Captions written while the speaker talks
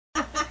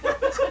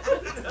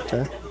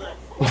Okay.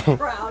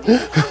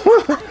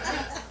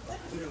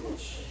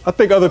 I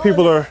think other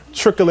people are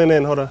trickling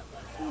in. Hold on.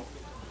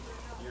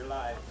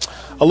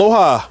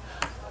 Aloha.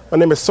 My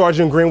name is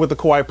Sergeant Green with the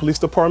Kauai Police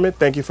Department.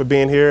 Thank you for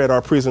being here at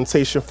our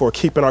presentation for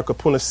keeping our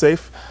Kupuna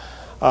safe.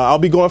 I'll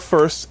be going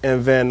first,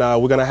 and then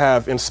we're going to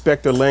have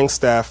Inspector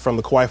Langstaff from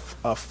the Kauai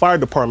Fire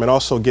Department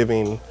also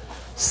giving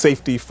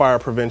safety fire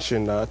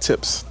prevention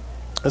tips.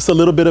 It's a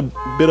little bit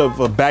of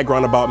a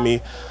background about me.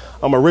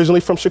 I'm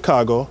originally from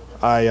Chicago.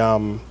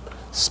 I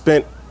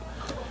spent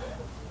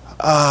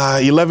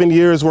 11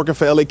 years working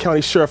for LA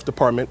County Sheriff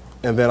Department,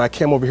 and then I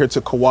came over here to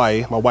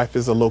Kauai. My wife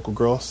is a local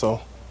girl, so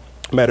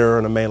met her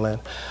on the mainland.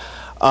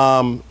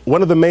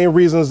 One of the main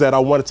reasons that I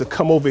wanted to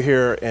come over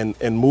here and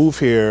move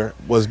here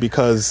was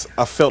because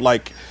I felt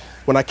like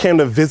when I came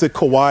to visit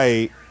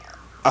Kauai,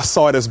 I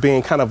saw it as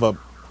being kind of a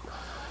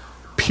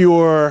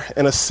pure,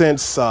 in a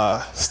sense,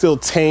 still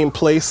tame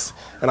place.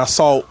 And I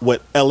saw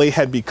what LA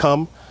had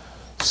become.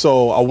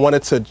 So I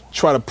wanted to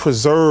try to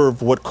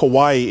preserve what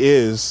Kauai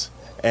is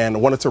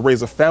and wanted to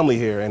raise a family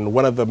here. And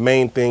one of the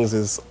main things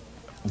is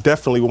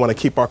definitely we want to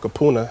keep our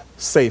Kupuna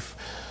safe.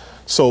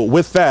 So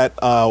with that,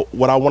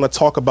 what I want to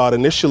talk about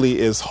initially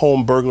is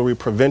home burglary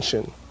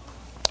prevention.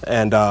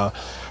 And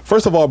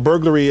first of all,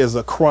 burglary is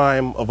a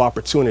crime of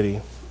opportunity.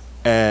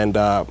 And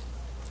the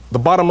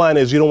bottom line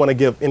is you don't want to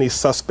give any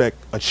suspect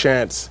a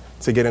chance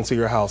to get into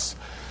your house.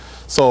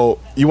 So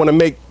you want to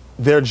make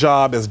their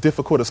job as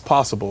difficult as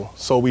possible.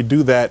 So we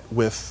do that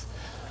with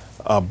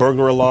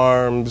burglar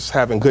alarms,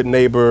 having good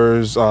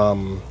neighbors,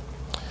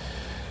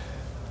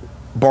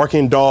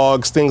 barking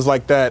dogs, things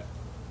like that,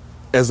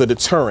 as a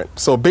deterrent.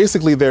 So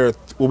basically they're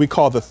what we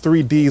call the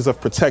 3 Ds of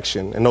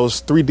protection. And those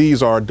 3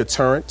 Ds are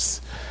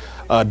deterrence,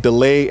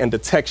 delay, and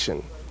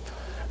detection.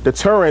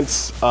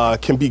 Deterrence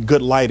can be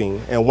good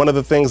lighting. And one of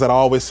the things that I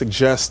always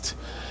suggest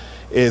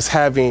is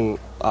having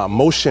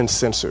motion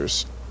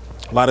sensors.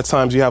 A lot of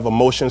times you have a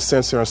motion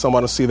sensor and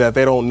someone will see that.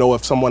 They don't know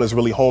if someone is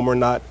really home or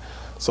not.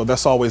 So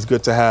that's always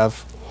good to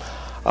have.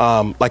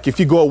 Like if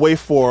you go away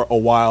for a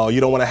while, you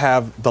don't want to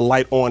have the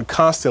light on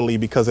constantly,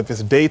 because if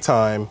it's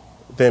daytime,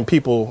 then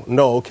people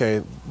know,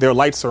 okay, their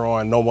lights are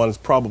on, no one's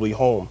probably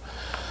home.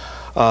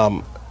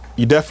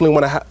 You definitely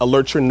want to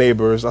alert your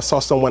neighbors. I saw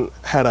someone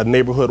had a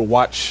neighborhood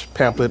watch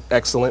pamphlet,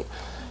 excellent.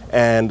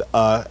 And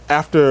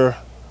after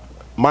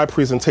my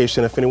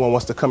presentation, if anyone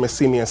wants to come and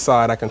see me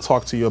inside, I can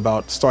talk to you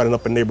about starting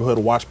up a neighborhood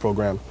watch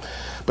program.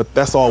 But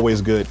that's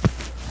always good.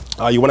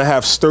 You want to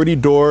have sturdy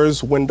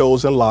doors,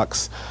 windows, and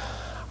locks.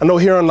 I know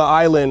here on the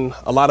island,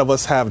 a lot of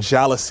us have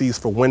jalousies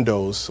for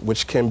windows,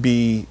 which can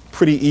be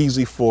pretty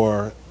easy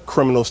for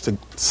criminals to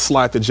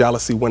slide the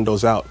jalousie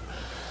windows out.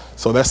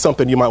 So that's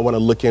something you might want to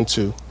look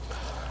into.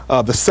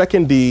 The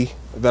second D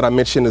that I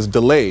mentioned is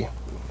delay.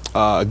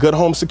 Good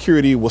home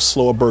security will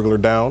slow a burglar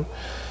down.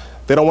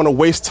 They don't want to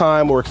waste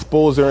time or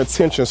expose their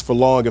intentions for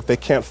long if they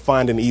can't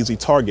find an easy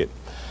target.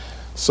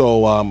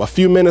 So a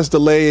few minutes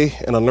delay,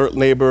 an alert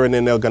neighbor, and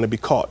then they're going to be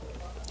caught.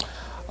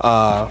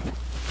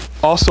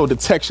 Also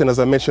detection, as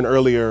I mentioned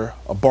earlier,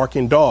 a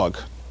barking dog.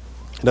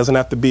 It doesn't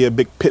have to be a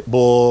big pit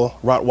bull,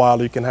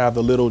 Rottweiler. You can have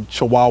the little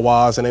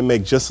Chihuahuas, and they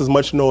make just as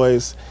much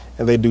noise,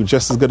 and they do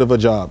just as good of a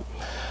job.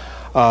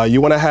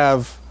 You want to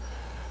have,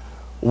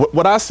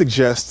 what I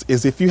suggest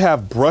is if you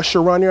have brush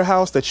around your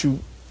house, that you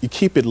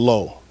keep it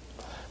low.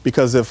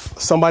 Because if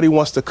somebody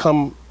wants to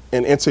come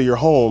and enter your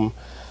home,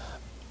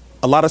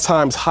 a lot of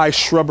times high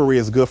shrubbery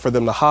is good for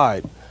them to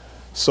hide.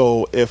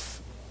 So if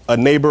a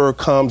neighbor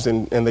comes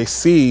and they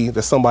see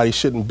that somebody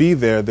shouldn't be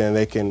there, then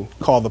they can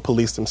call the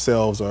police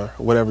themselves or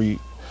whatever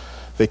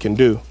they can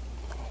do.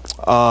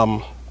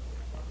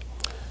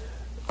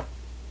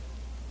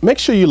 Make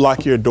sure you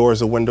lock your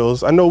doors and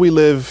windows. I know we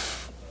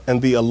live in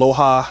the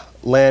aloha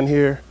land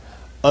here.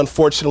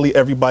 Unfortunately,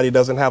 everybody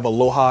doesn't have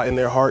aloha in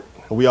their heart.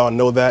 We all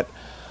know that.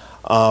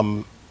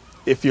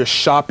 If you're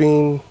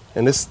shopping,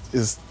 and this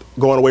is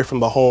going away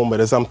from the home, but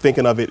as I'm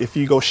thinking of it, if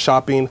you go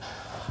shopping,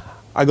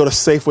 I go to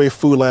Safeway,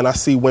 Foodland, I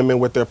see women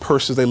with their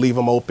purses, they leave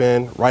them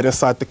open, right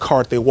inside the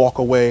cart, they walk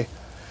away.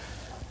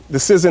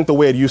 This isn't the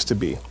way it used to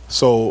be.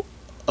 So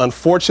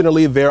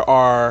unfortunately, there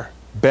are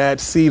bad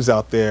thieves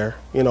out there,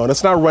 and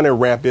it's not running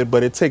rampant,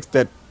 but it takes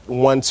that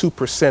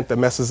 1-2% that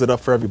messes it up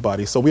for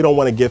everybody. So we don't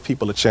want to give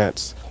people a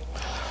chance.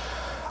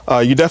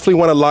 You definitely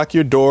want to lock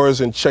your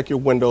doors and check your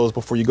windows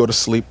before you go to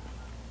sleep.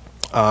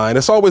 And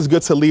it's always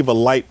good to leave a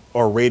light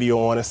or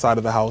radio on inside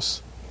of the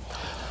house.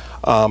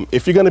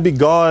 If you're going to be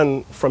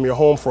gone from your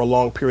home for a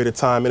long period of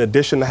time, in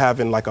addition to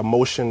having like a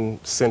motion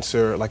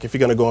sensor, like if you're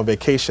going to go on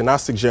vacation, I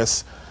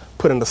suggest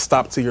putting a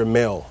stop to your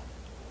mail.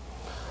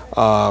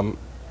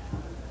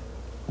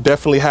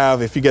 Definitely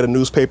have, if you get a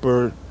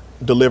newspaper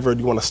delivered,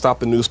 you want to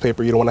stop the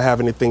newspaper. You don't want to have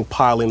anything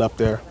piling up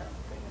there.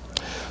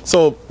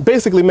 So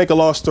basically, make a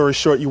long story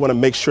short, you want to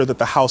make sure that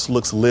the house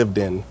looks lived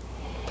in.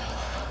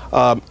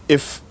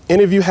 If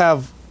any of you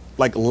have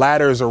like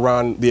ladders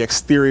around the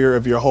exterior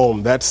of your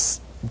home, that's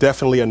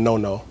definitely a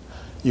no-no.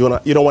 You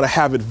don't want to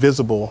have it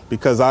visible,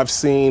 because I've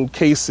seen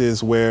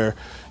cases where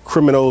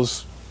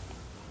criminals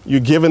you're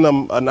giving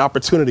them an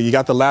opportunity. You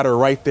got the ladder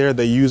right there.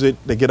 They use it.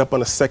 They get up on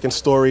the second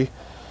story.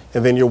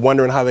 And then you're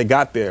wondering how they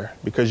got there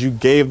because you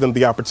gave them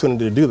the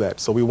opportunity to do that.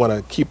 So we want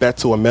to keep that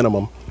to a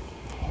minimum.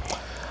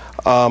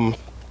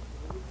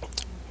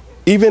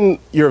 Even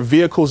your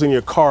vehicles in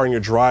your car in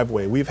your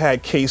driveway. We've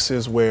had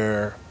cases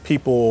where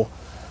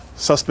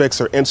suspects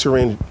are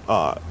entering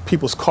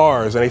people's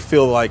cars and they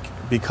feel like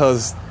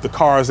because the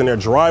car is in their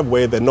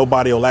driveway that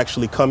nobody will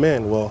actually come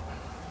in. Well,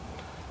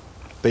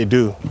 they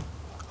do.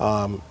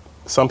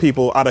 Some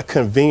people, out of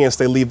convenience,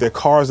 they leave their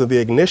cars in the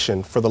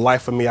ignition. For the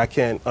life of me, I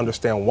can't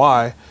understand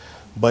why,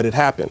 but it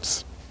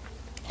happens.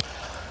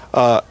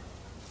 The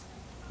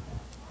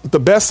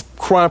best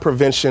crime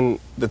prevention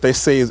that they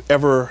say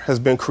has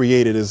been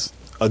created is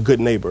a good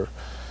neighbor.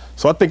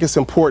 So I think it's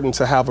important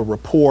to have a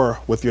rapport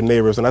with your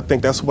neighbors, and I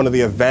think that's one of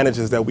the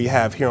advantages that we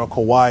have here on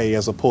Kauai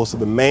as opposed to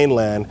the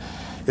mainland.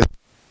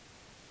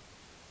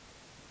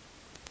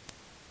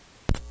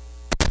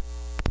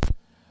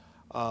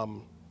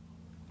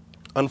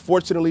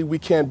 Unfortunately, we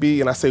can't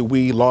be, and I say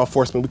we, law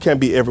enforcement, we can't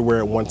be everywhere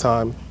at one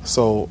time.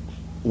 So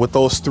with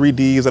those 3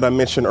 Ds that I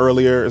mentioned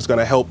earlier, it's going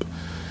to help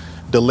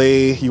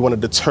delay, you want to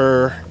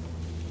deter,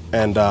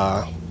 and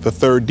the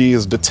third D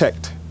is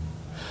detect.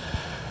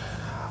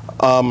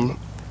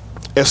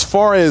 As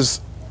far as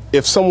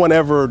if someone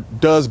ever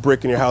does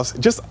break in your house,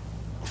 just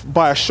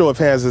by a show of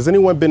hands, has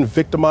anyone been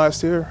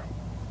victimized here?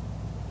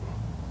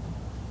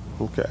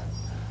 Okay.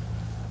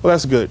 Well,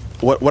 that's good.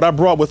 What I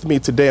brought with me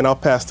today, and I'll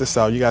pass this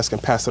out, you guys can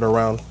pass it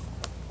around,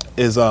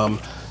 is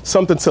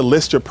something to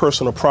list your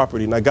personal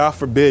property. Now, God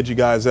forbid you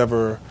guys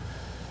ever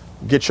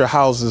get your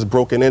houses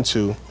broken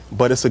into,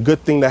 but it's a good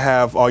thing to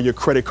have all your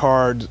credit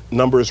card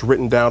numbers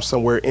written down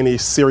somewhere, any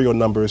serial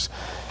numbers.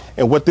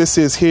 And what this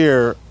is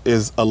here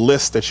is a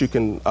list that you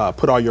can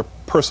put all your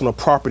personal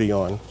property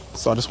on.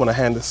 So I just want to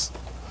hand this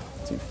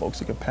to you folks.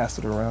 You can pass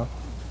it around.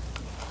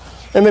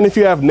 And then if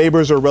you have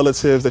neighbors or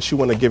relatives that you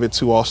want to give it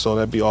to also,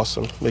 that'd be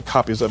awesome. Make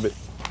copies of it.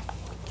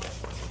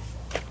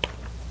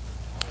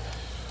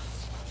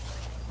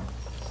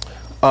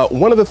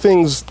 One of the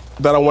things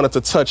that I wanted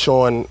to touch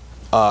on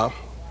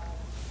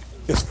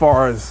as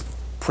far as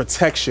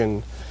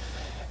protection,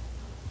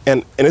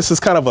 and this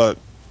is kind of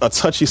a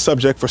touchy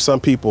subject for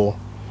some people,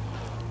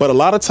 but a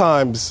lot of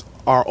times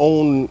our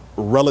own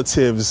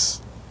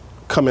relatives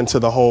come into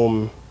the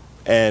home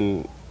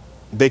and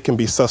they can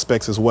be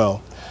suspects as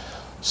well.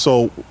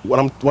 So what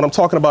I'm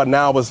talking about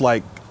now is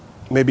like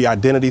maybe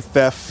identity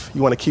theft.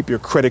 You want to keep your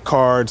credit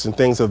cards and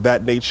things of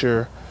that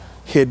nature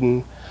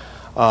hidden.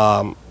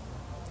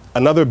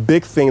 Another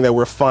big thing that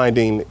we're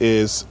finding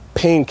is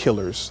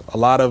painkillers. A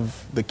lot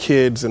of the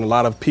kids and a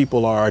lot of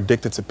people are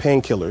addicted to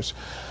painkillers.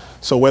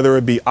 So whether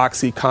it be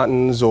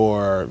OxyContins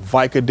or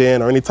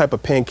Vicodin or any type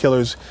of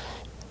painkillers,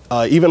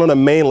 even on the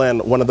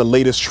mainland, one of the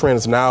latest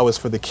trends now is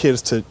for the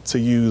kids to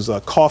use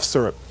cough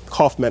syrup,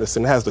 cough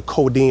medicine. It has the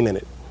codeine in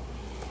it.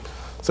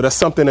 So that's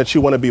something that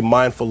you want to be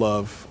mindful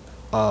of.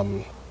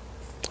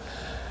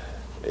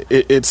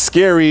 It's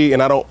scary,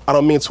 and I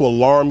don't mean to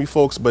alarm you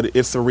folks, but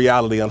it's the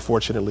reality,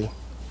 unfortunately.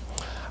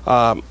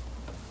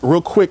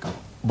 Real quick,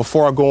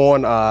 before I go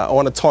on, I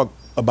want to talk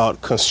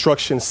about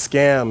construction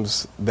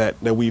scams that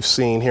we've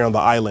seen here on the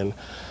island.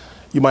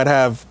 You might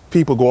have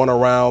people going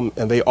around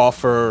and they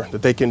offer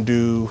that they can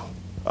do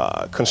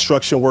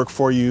construction work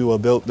for you, or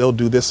they'll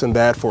do this and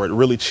that for a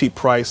really cheap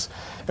price.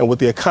 And with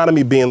the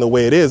economy being the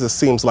way it is, it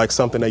seems like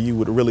something that you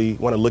would really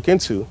want to look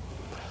into.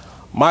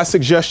 My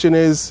suggestion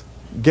is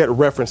get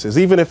references,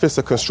 even if it's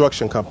a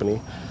construction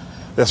company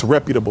that's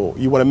reputable.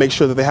 You want to make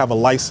sure that they have a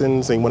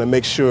license, and you want to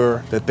make sure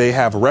that they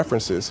have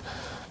references.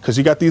 Because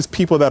you got these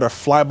people that are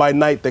fly by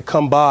night that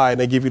come by and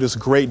they give you this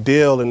great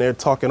deal and they're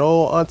talking,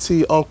 oh,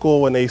 auntie,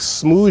 uncle, and they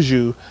smooze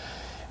you.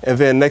 And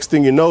then next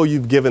thing you know,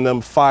 you've given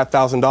them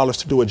 $5,000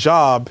 to do a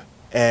job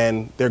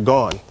and they're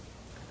gone.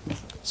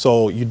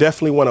 So you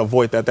definitely want to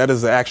avoid that. That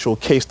is the actual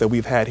case that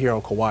we've had here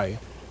on Kauai.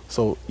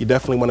 So you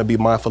definitely want to be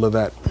mindful of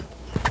that.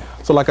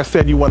 So like I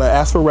said, you want to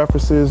ask for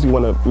references. You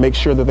want to make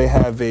sure that they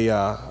have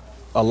a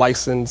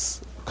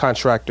licensed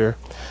contractor.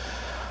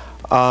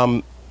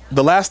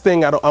 The last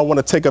thing, I want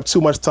to take up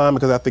too much time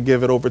because I have to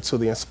give it over to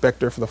the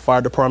inspector for the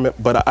fire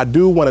department, but I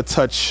do want to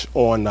touch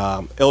on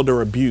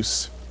elder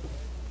abuse.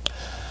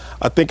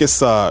 I think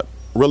it's a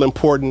real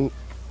important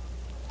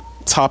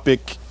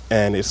topic,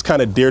 and it's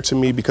kind of dear to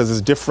me because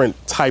there's different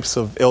types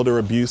of elder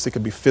abuse. It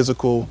could be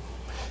physical,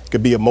 it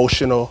could be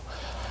emotional.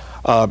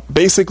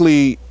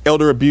 Basically,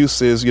 elder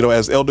abuse is,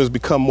 as elders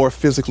become more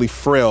physically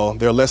frail,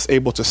 they're less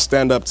able to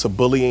stand up to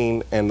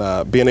bullying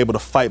and being able to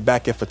fight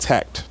back if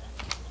attacked.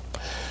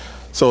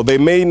 So they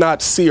may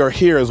not see or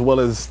hear as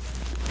well as,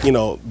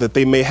 that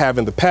they may have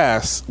in the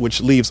past, which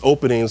leaves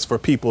openings for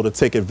people to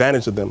take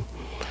advantage of them.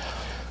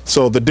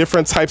 So the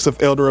different types of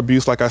elder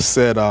abuse, like I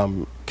said,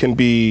 can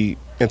be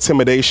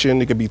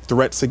intimidation. It could be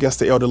threats against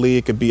the elderly.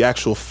 It could be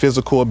actual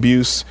physical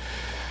abuse,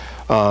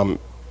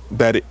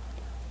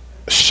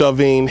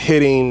 shoving,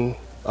 hitting.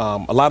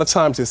 A lot of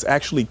times it's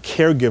actually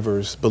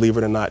caregivers, believe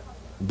it or not,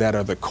 that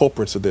are the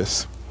culprits of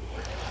this.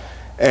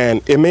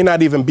 And it may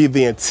not even be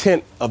the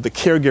intent of the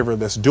caregiver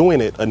that's doing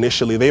it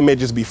initially. They may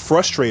just be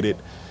frustrated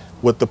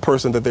with the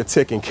person that they're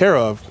taking care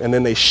of, and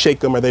then they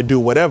shake them or they do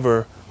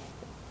whatever,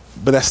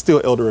 but that's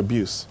still elder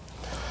abuse.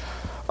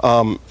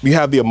 You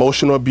have the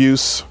emotional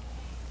abuse,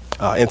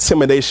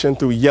 intimidation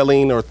through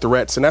yelling or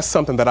threats, and that's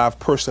something that I've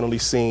personally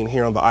seen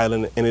here on the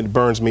island, and it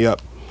burns me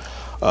up.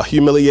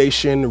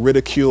 Humiliation,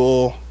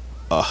 ridicule,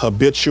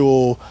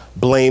 habitual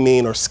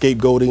blaming or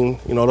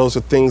scapegoating, those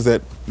are things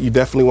that you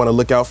definitely want to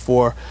look out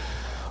for.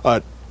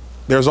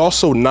 There's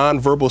also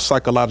nonverbal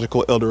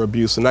psychological elder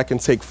abuse, and that can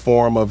take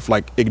form of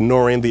like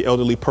ignoring the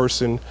elderly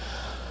person.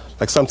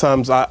 Like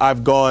sometimes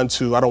I've gone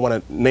to, I don't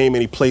want to name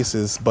any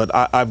places, but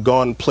I've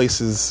gone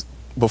places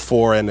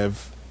before and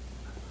have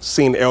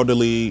seen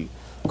elderly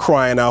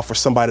crying out for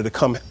somebody to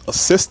come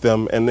assist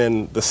them, and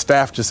then the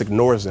staff just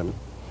ignores them.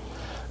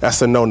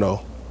 That's a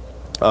no-no.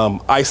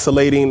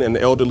 Isolating an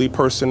elderly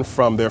person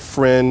from their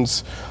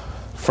friends,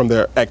 from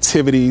their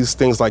activities,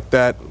 things like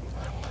that.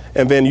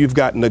 And then you've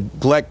got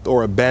neglect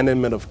or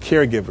abandonment of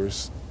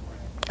caregivers.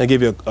 I'll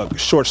give you a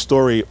short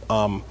story.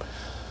 My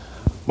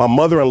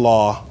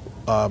mother-in-law,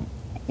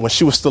 when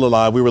she was still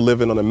alive, we were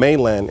living on the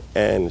mainland,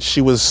 and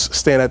she was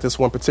staying at this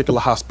one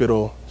particular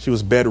hospital. She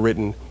was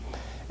bedridden,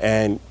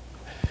 and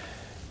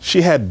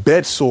she had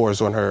bed sores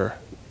on her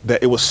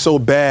that it was so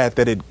bad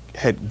that it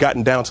had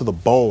gotten down to the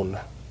bone.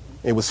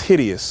 It was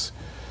hideous.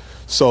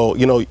 So,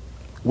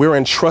 we're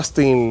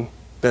entrusting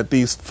that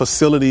these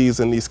facilities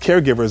and these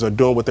caregivers are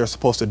doing what they're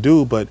supposed to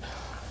do, but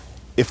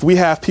if we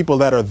have people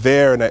that are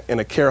there in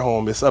a care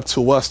home, it's up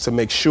to us to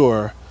make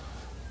sure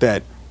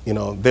that,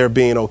 they're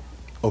being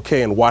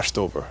okay and watched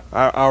over.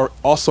 I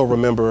also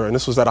remember, and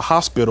this was at a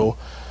hospital,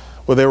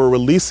 where they were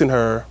releasing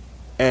her,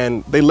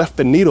 and they left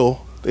the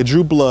needle, they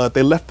drew blood,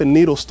 they left the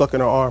needle stuck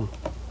in her arm.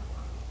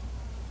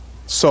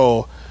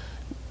 So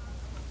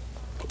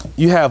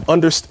you have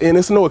and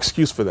it's no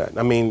excuse for that.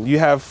 I mean, you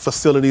have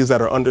facilities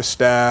that are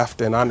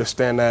understaffed, and I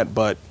understand that,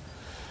 but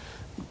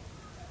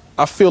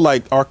I feel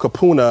like our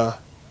Kupuna,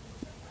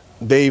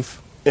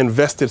 they've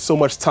invested so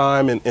much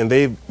time and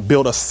they've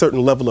built a certain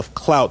level of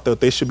clout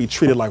that they should be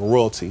treated like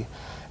royalty.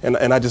 And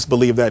I just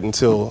believe that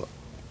until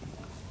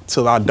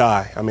I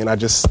die. I mean, I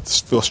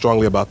just feel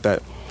strongly about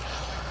that.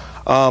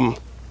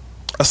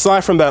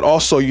 Aside from that,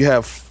 also you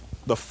have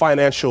the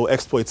financial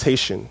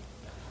exploitation,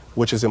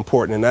 which is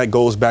important, and that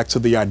goes back to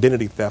the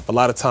identity theft. A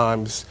lot of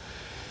times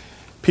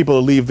people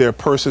leave their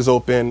purses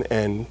open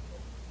and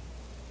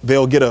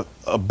they'll get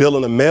a bill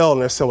in the mail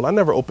and they'll say, well, I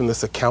never opened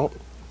this account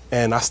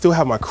and I still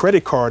have my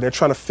credit card. They're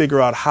trying to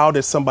figure out, how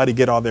did somebody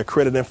get all their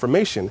credit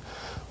information?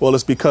 Well,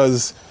 it's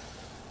because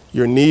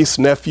your niece,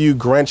 nephew,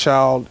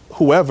 grandchild,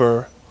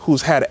 whoever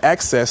who's had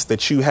access,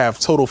 that you have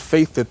total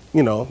faith that,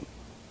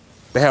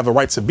 they have the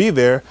right to be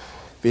there,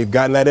 they've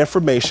gotten that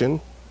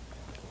information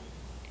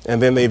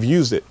and then they've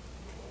used it.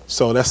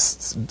 So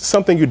that's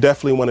something you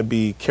definitely want to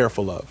be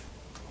careful of.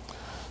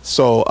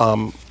 So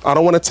I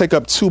don't want to take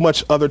up too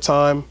much other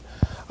time.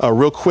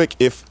 Real quick,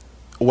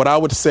 what I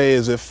would say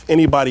is, if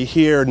anybody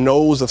here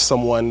knows of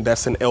someone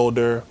that's an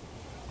elder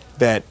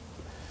that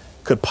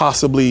could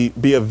possibly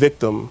be a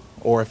victim,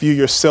 or if you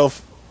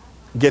yourself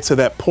get to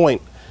that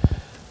point,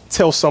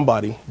 tell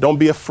somebody. Don't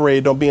be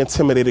afraid. Don't be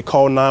intimidated.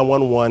 Call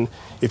 911.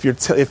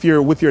 If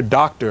you're with your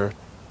doctor,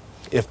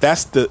 if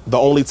that's the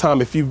only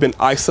time, if you've been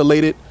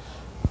isolated,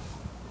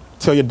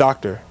 tell your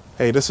doctor,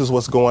 hey, this is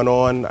what's going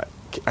on.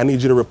 I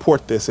need you to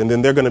report this. And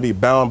then they're going to be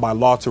bound by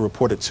law to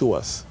report it to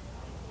us.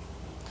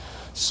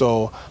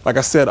 So, like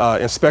I said,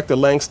 Inspector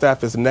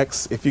Langstaff is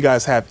next. If you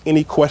guys have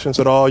any questions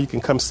at all, you can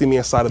come see me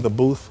inside of the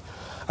booth.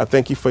 I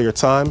thank you for your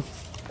time,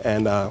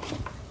 and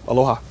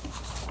aloha.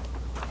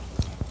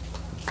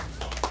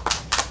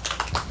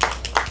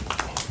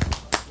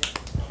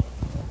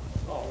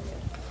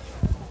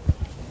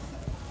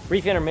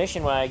 Brief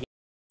intermission while I get...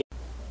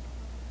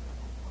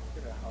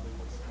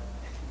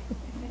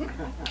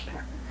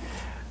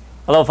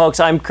 Hello, folks.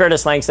 I'm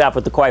Curtis Langstaff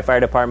with the Kauai Fire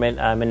Department.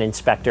 I'm an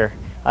inspector.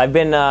 I've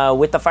been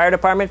with the fire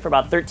department for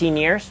about 13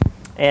 years.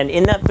 And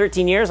in that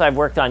 13 years, I've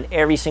worked on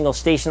every single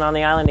station on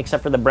the island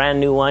except for the brand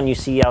new one you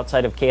see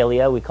outside of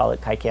Kealia. We call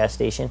it Kaikea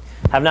Station.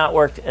 Have not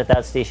worked at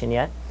that station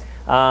yet.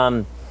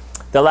 The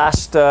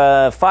last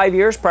 5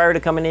 years prior to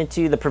coming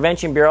into the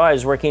Prevention Bureau, I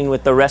was working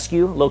with the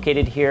rescue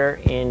located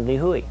here in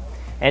Lihui.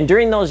 And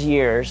during those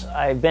years,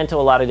 I've been to a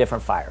lot of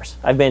different fires.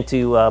 I've been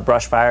to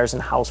brush fires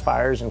and house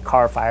fires and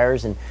car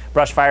fires and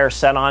brush fires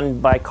set on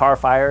by car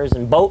fires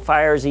and boat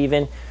fires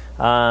even,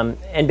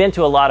 and been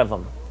to a lot of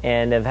them.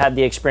 And have had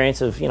the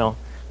experience of,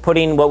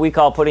 putting what we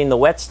call putting the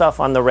wet stuff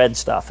on the red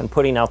stuff and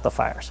putting out the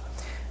fires.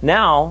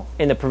 Now,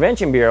 in the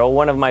Prevention Bureau,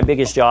 one of my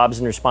biggest jobs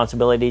and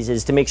responsibilities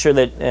is to make sure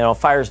that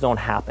fires don't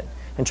happen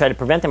and try to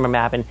prevent them from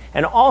happening.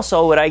 And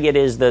also what I get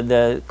is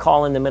the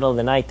call in the middle of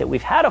the night that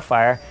we've had a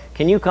fire,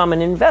 can you come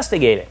and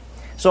investigate it?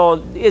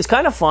 So it's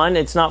kind of fun.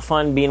 It's not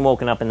fun being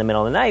woken up in the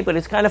middle of the night, but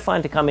it's kind of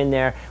fun to come in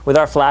there with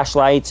our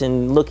flashlights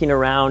and looking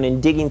around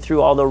and digging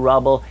through all the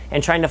rubble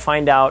and trying to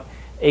find out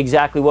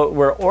exactly what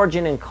we're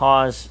origin and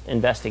cause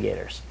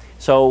investigators.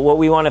 So what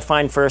we want to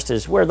find first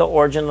is where the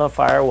origin of the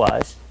fire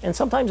was. And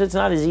sometimes it's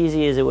not as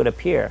easy as it would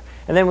appear.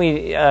 And then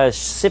we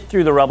sift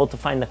through the rubble to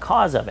find the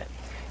cause of it.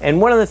 And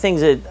one of the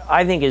things that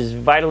I think is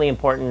vitally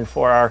important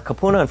for our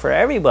Kupuna and for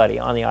everybody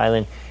on the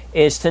island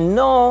is to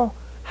know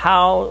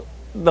how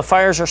the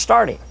fires are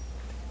starting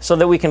so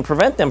that we can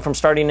prevent them from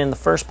starting in the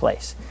first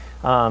place.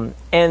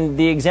 And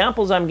the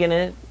examples I'm going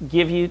to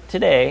give you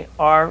today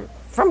are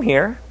from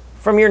here,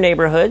 from your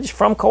neighborhoods,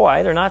 from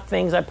Kauai. They're not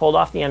things I pulled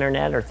off the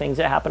internet or things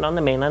that happened on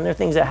the mainland. They're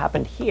things that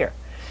happened here.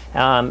 So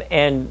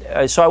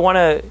I want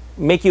to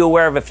make you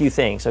aware of a few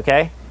things,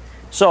 okay?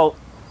 So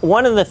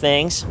one of the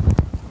things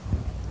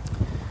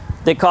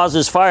that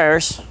causes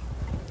fires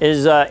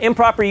is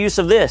improper use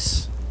of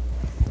this.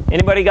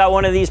 Anybody got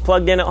one of these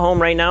plugged in at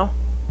home right now?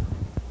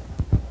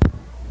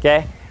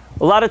 Okay.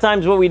 A lot of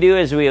times what we do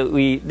is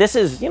this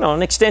is,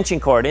 an extension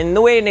cord. And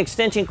the way an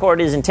extension cord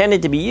is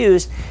intended to be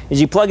used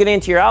is you plug it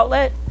into your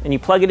outlet and you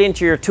plug it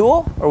into your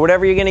tool or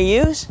whatever you're going to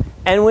use.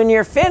 And when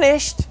you're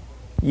finished,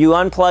 you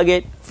unplug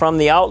it from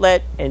the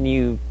outlet and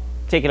you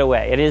take it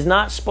away. It is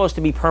not supposed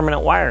to be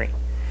permanent wiring.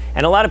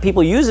 And a lot of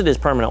people use it as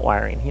permanent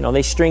wiring.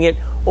 They string it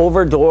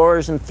over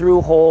doors and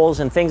through holes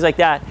and things like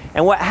that.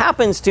 And what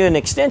happens to an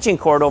extension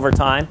cord over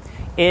time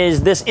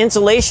is this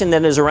insulation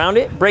that is around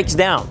it breaks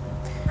down.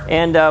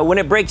 And when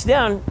it breaks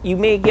down, you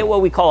may get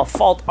what we call a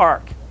fault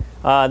arc.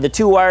 The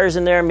two wires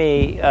in there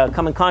may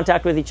come in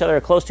contact with each other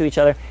or close to each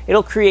other.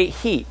 It'll create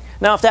heat.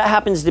 Now, if that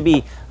happens to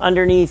be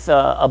underneath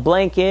a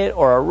blanket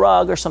or a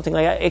rug or something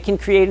like that, it can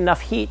create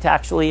enough heat to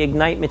actually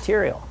ignite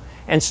material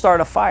and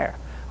start a fire.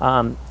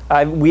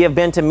 We have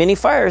been to many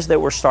fires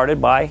that were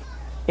started by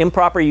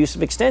improper use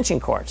of extension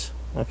cords.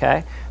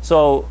 Okay,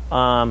 so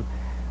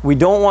we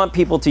don't want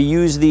people to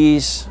use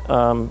these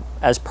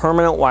as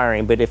permanent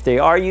wiring, but if they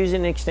are using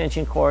an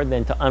extension cord,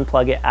 then to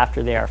unplug it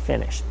after they are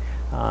finished.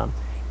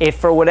 If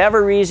for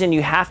whatever reason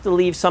you have to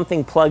leave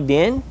something plugged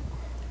in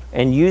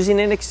and using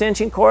an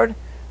extension cord,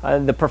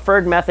 the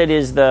preferred method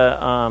is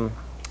the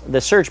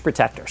surge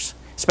protectors,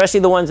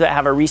 especially the ones that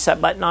have a reset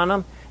button on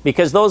them.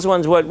 Because those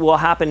ones, what will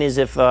happen is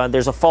if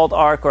there's a fault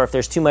arc or if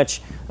there's too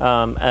much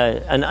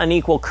an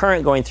unequal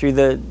current going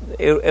through,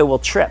 it will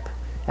trip.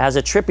 It has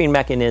a tripping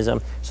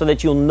mechanism so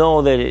that you'll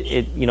know that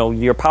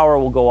your power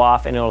will go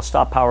off and it'll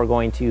stop power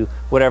going to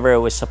whatever it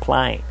was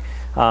supplying.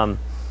 One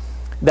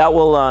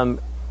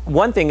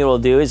thing it will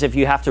do is if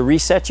you have to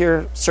reset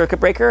your circuit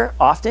breaker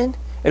often,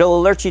 it'll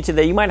alert you to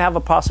that you might have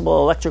a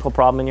possible electrical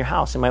problem in your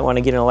house. You might want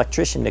to get an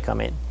electrician to come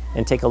in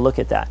and take a look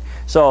at that.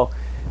 So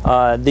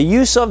the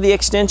use of the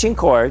extension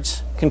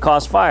cords can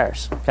cause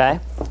fires. Okay.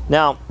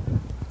 Now,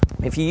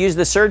 if you use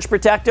the surge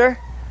protector,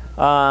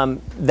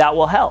 that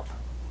will help.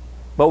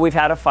 But we've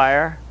had a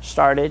fire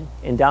started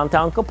in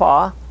downtown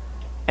Kauai,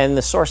 and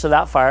the source of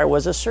that fire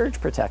was a surge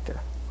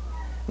protector.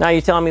 Now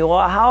you're telling me,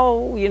 well,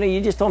 how?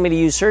 You just told me to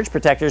use surge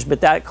protectors,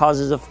 but that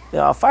causes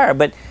a fire.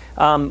 But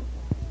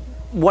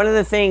one of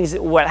the things,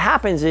 what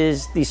happens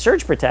is these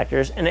surge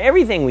protectors and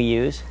everything we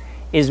use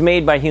is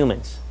made by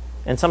humans.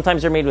 And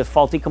sometimes they're made with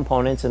faulty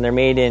components, and they're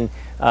made in,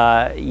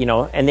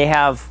 and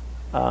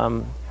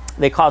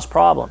they cause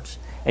problems.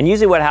 And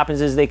usually what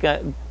happens is they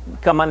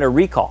come under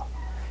recall.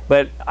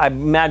 But I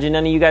imagine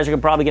none of you guys are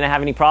probably going to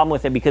have any problem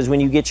with it, because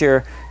when you get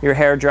your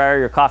hair dryer,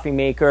 your coffee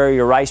maker,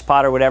 your rice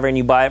pot or whatever, and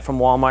you buy it from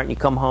Walmart and you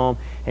come home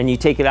and you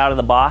take it out of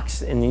the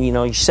box and then,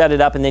 you set it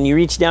up, and then you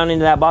reach down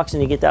into that box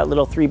and you get that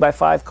little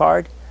 3x5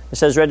 card that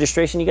says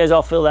registration. You guys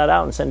all fill that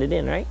out and send it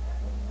in, right?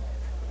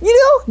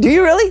 You do? Do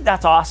you really?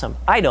 That's awesome.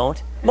 I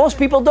don't. Most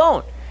people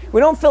don't.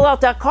 We don't fill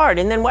out that card.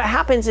 And then what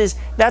happens is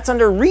that's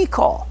under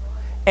recall.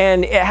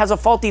 And it has a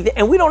faulty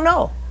and we don't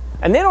know.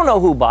 And they don't know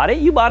who bought it.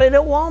 You bought it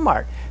at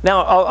Walmart.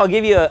 Now, I'll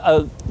give you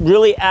a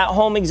really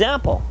at-home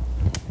example.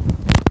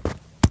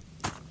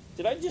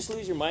 Did I just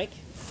lose your mic?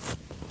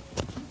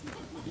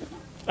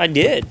 I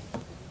did.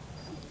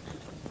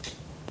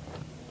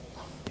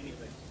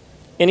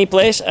 Any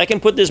place? I can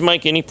put this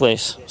mic any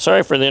place.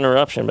 Sorry for the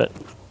interruption, but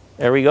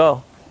there we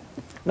go.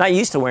 Not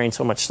used to wearing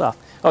so much stuff.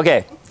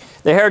 Okay,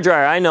 the hair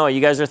dryer. I know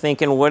you guys are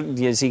thinking, what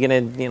is he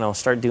going to,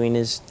 start doing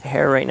his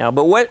hair right now?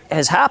 But what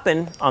has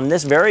happened on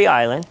this very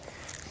island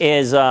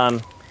is,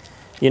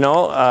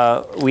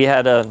 we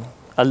had a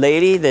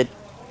lady that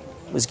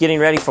was getting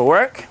ready for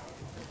work.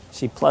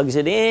 She plugs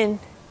it in,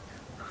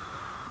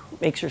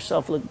 makes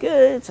herself look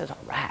good, says, all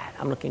right,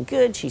 I'm looking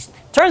good. She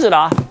turns it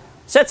off,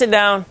 sets it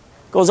down,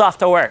 goes off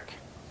to work.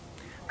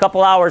 A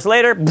couple hours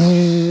later,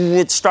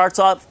 it starts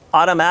up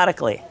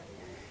automatically.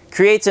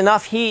 Creates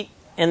enough heat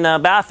in the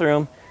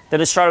bathroom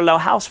that it started a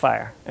house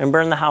fire and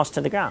burned the house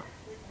to the ground.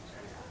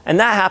 And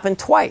that happened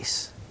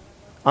twice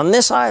on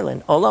this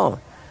island alone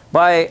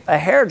by a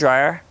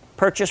hairdryer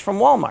purchased from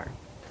Walmart.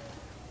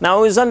 Now,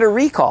 it was under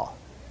recall.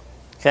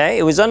 Okay,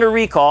 it was under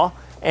recall.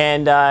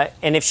 And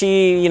if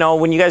she,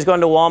 when you guys go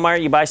into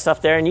Walmart, you buy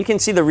stuff there, and you can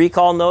see the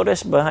recall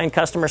notice behind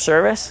customer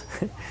service.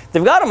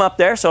 They've got them up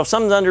there, so if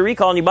something's under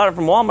recall and you bought it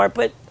from Walmart,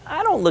 but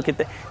I don't look at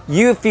that.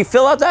 If you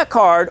fill out that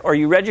card or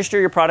you register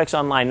your products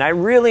online, and I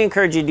really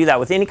encourage you to do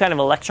that with any kind of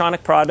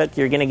electronic product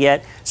you're going to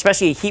get,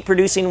 especially a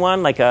heat-producing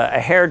one like a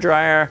hair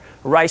dryer,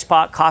 rice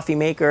pot, coffee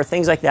maker,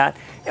 things like that.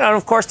 You know, and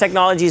of course,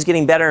 technology is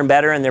getting better and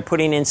better, and they're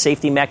putting in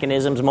safety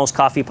mechanisms. Most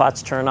coffee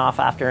pots turn off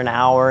after an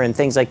hour and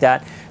things like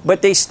that.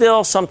 But they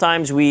still,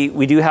 sometimes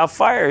we do have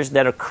fires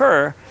that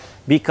occur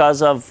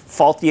because of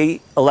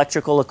faulty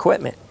electrical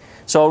equipment.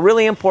 So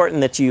really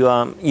important that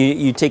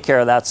you take care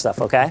of that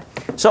stuff, okay?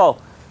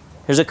 So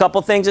here's a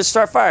couple things that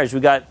start fires.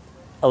 We got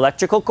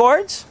electrical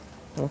cords.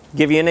 I'll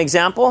give you an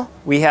example.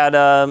 We had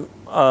a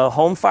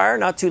home fire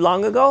not too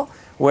long ago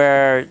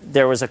where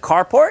there was a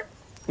carport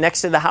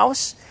next to the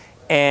house,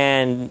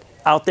 and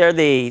out there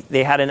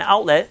they had an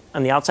outlet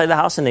on the outside of the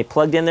house, and they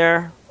plugged in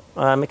their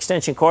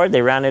extension cord.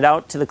 They ran it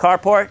out to the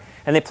carport,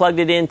 and they plugged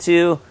it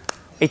into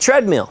a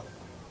treadmill,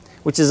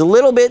 which is a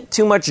little bit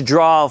too much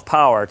draw of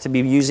power to be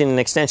using an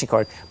extension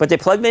cord. But they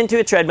plugged it into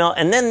a treadmill,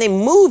 and then they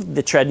moved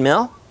the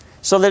treadmill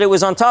so that it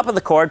was on top of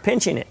the cord,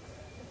 pinching it.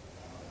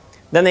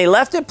 Then they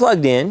left it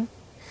plugged in,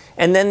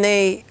 and then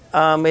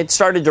it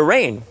started to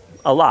rain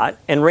a lot,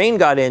 and rain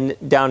got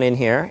down in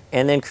here,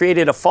 and then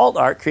created a fault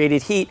arc,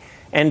 created heat,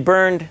 and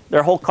burned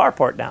their whole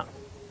carport down.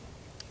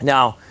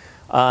 Now,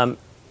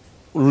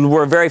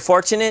 we're very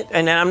fortunate,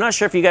 and I'm not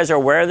sure if you guys are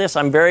aware of this.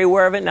 I'm very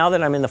aware of it now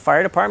that I'm in the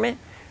fire department.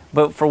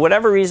 But for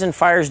whatever reason,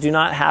 fires do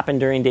not happen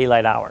during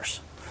daylight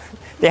hours.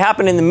 They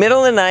happen in the middle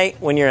of the night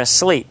when you're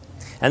asleep.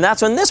 And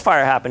that's when this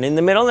fire happened, in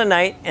the middle of the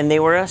night, and they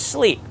were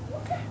asleep.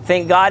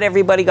 Thank God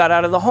everybody got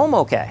out of the home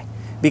okay.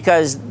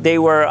 Because they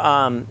were,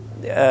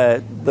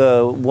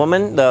 the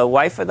woman, the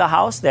wife of the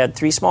house, they had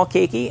 3 small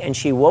keiki, and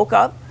she woke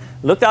up,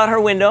 looked out her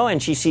window,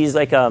 and she sees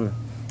like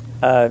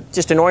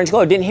just an orange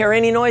glow. Didn't hear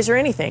any noise or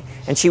anything.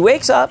 And she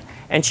wakes up,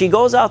 and she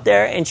goes out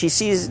there, and she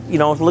sees,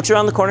 looks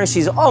around the corner,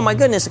 sees, oh my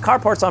goodness, the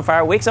carport's on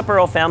fire, wakes up her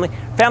whole family.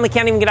 Family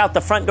can't even get out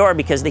the front door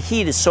because the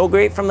heat is so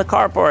great from the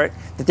carport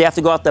that they have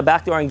to go out the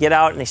back door and get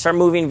out, and they start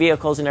moving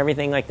vehicles and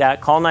everything like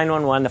that. Call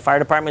 911, the fire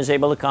department was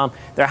able to come.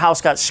 Their house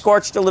got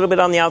scorched a little bit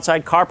on the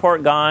outside,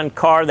 carport gone,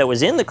 car that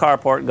was in the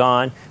carport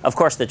gone, of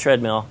course the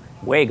treadmill,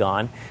 way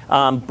gone.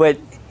 But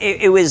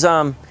it was,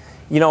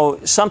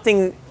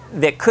 something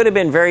that could have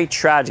been very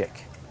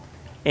tragic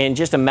in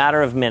just a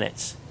matter of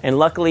minutes. And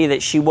luckily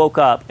that she woke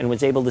up and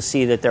was able to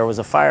see that there was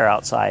a fire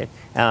outside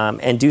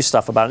and do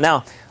stuff about it.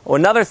 Now,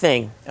 another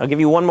thing, I'll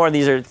give you one more.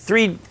 These are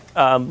 3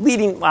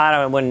 leading, I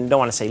don't want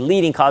to say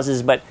leading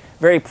causes, but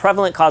very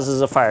prevalent causes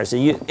of fires. So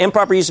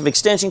improper use of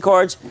extension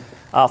cords,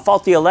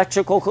 faulty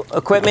electrical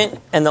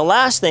equipment, and the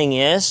last thing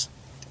is,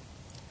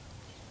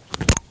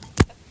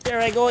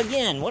 there I go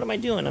again. What am I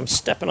doing? I'm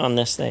stepping on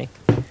this thing.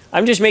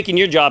 I'm just making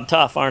your job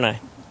tough, aren't I?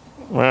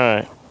 All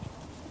right.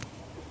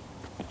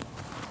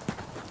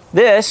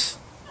 This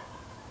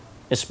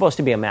is supposed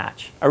to be a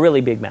match, a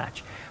really big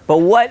match. But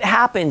what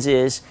happens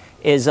is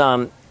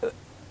a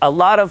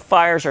lot of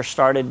fires are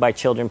started by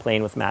children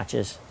playing with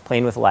matches,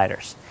 playing with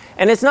lighters.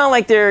 And it's not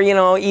like they're,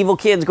 evil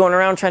kids going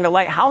around trying to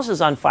light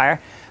houses on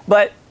fire.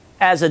 But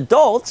as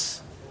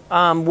adults,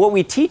 what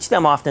we teach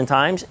them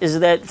oftentimes is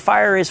that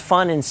fire is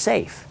fun and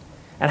safe.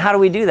 And how do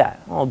we do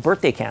that? Well,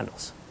 birthday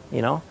candles,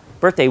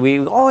 Birthday,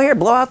 here,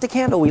 blow out the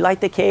candle. We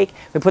light the cake.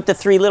 We put the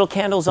 3 little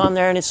candles on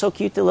there, and it's so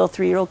cute. The little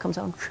 3-year-old comes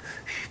out and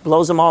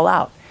blows them all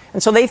out.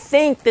 And so they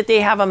think that they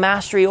have a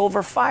mastery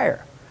over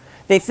fire.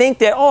 They think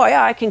that,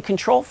 I can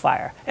control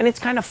fire. And it's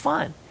kind of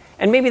fun.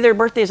 And maybe their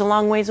birthday is a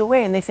long ways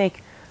away, and they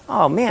think,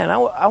 oh, man,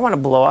 I want to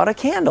blow out a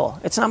candle.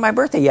 It's not my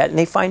birthday yet. And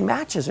they find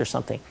matches or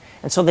something.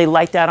 And so they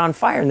light that on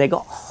fire, and they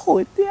go,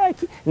 and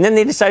then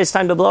they decide it's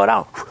time to blow it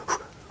out.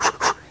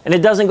 And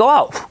it doesn't go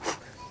out.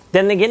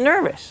 Then they get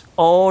nervous.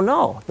 Oh,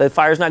 no, the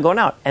fire's not going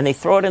out. And they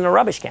throw it in a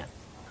rubbish can.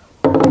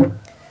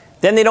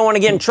 Then they don't want to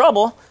get in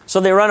trouble,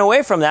 so they run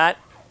away from that,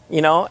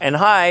 and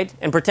hide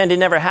and pretend it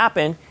never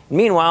happened.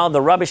 Meanwhile,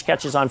 the rubbish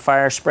catches on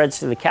fire, spreads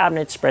to the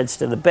cabinet, spreads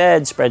to the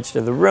bed, spreads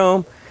to the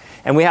room.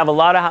 And we have a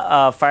lot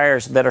of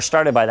fires that are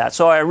started by that.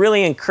 So I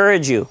really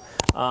encourage you.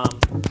 Man,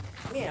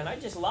 I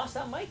just lost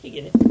that mic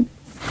again.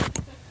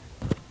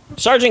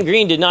 Sergeant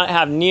Green did not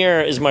have near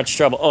as much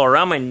trouble. Oh,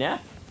 around my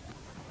neck?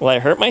 Will I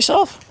hurt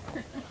myself?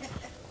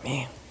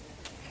 Man,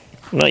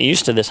 I'm not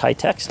used to this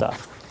high-tech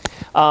stuff.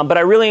 But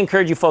I really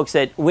encourage you folks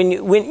that when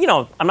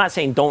I'm not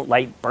saying don't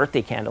light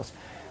birthday candles,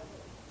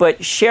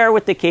 but share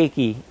with the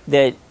keiki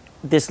that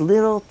this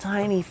little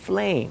tiny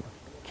flame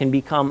can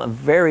become a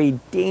very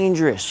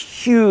dangerous,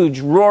 huge,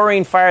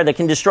 roaring fire that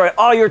can destroy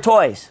all your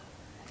toys.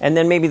 And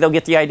then maybe they'll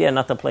get the idea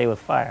not to play with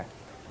fire,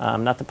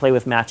 not to play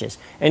with matches.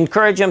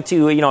 Encourage them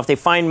to, if they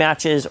find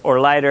matches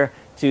or lighter,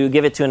 to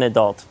give it to an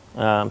adult,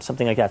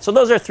 something like that. So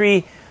those are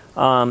 3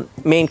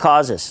 main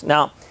causes.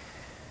 Now,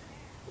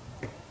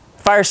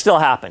 fires still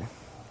happen.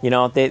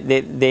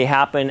 They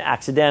happen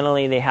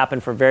accidentally. They happen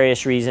for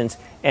various reasons.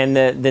 And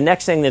the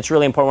next thing that's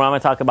really important, what I'm going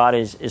to talk about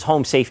is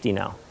home safety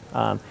now.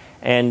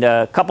 And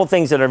a couple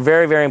things that are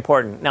very, very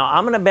important. Now,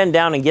 I'm going to bend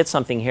down and get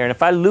something here. And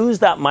if I lose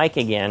that mic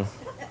again,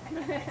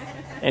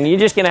 and you're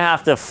just going to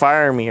have to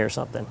fire me or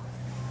something.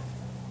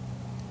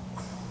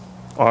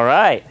 All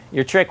right.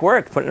 Your trick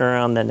worked, putting it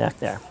around the neck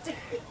there.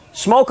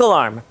 Smoke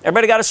alarm.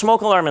 Everybody got a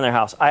smoke alarm in their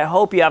house. I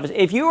hope you have.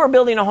 If you were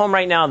building a home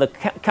right now, the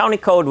county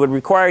code would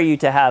require you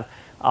to have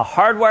a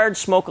hardwired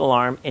smoke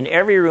alarm in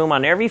every room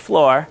on every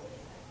floor,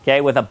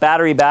 okay, with a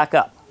battery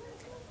backup.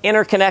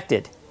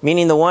 Interconnected,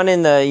 meaning the one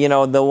in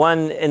the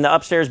one in the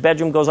upstairs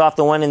bedroom goes off,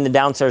 the one in the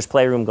downstairs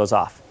playroom goes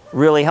off.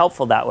 Really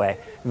helpful that way.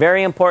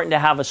 Very important to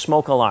have a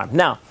smoke alarm.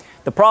 Now,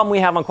 the problem we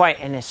have on Kauai,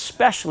 and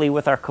especially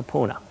with our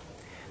Kupuna,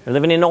 they're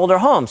living in older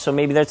homes, so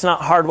maybe that's not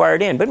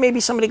hardwired in, but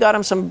maybe somebody got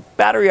them some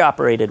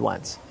battery-operated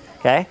ones,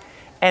 okay?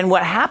 And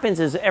what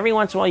happens is every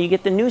once in a while you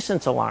get the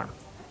nuisance alarm,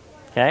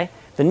 okay?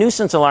 The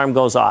nuisance alarm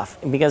goes off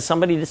because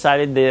somebody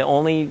decided the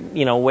only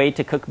way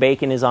to cook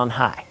bacon is on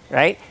high,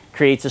 right?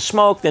 Creates a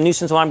smoke, the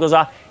nuisance alarm goes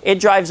off. It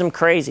drives them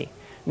crazy.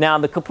 Now,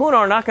 the Kupuna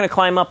are not going to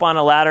climb up on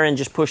a ladder and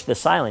just push the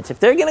silence. If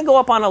they're going to go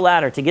up on a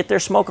ladder to get their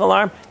smoke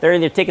alarm, they're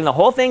either taking the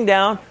whole thing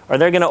down or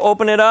they're going to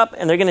open it up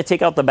and they're going to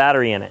take out the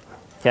battery in it,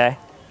 okay?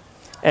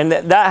 And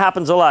that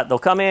happens a lot. They'll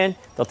come in,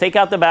 they'll take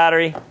out the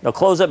battery, they'll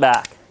close it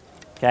back,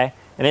 okay?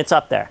 And it's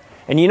up there.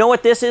 And you know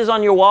what this is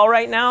on your wall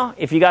right now?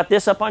 If you got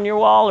this up on your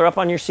wall or up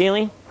on your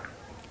ceiling,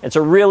 it's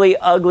a really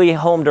ugly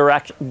home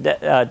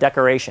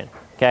decoration,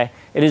 okay?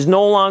 It is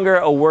no longer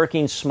a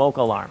working smoke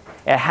alarm.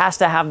 It has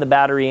to have the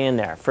battery in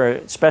there,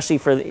 especially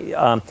for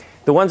the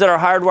ones that are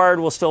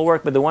hardwired will still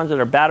work, but the ones that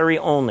are battery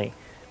only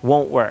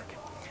won't work.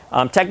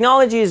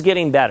 Technology is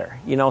getting better,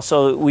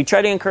 so we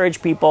try to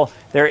encourage people.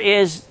 There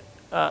is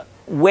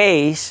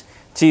ways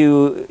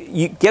to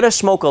get a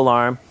smoke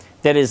alarm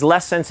that is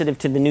less sensitive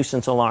to the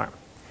nuisance alarm.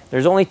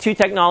 There's only 2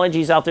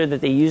 technologies out there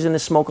that they use in the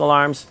smoke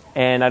alarms,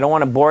 and I don't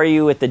want to bore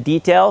you with the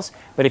details,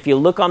 but if you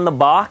look on the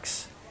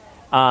box,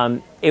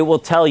 it will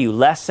tell you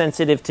less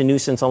sensitive to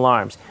nuisance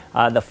alarms.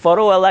 The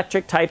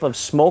photoelectric type of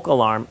smoke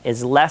alarm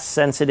is less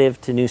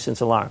sensitive to nuisance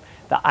alarm.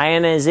 The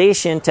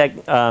ionization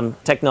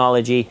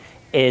technology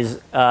is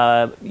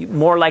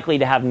more likely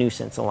to have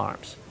nuisance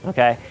alarms.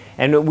 Okay,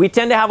 and we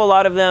tend to have a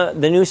lot of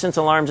the nuisance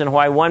alarms in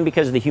Hawaii. One,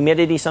 because the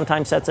humidity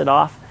sometimes sets it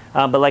off,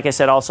 but like I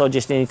said, also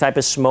just any type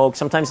of smoke.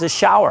 Sometimes the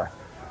shower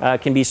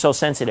can be so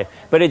sensitive.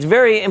 But it's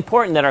very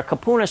important that our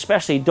Kupuna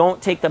especially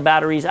don't take the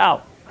batteries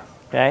out.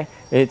 Okay,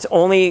 it's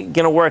only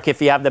going to work if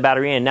you have the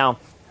battery in. Now,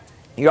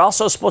 you're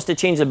also supposed to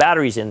change the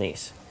batteries in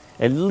these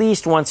at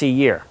least once a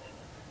year.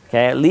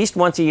 Okay, at least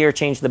once a year,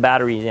 change the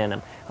batteries in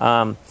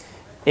them.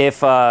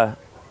 If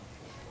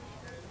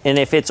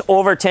it's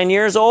over 10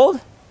 years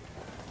old.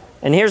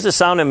 And here's the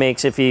sound it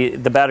makes if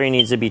the battery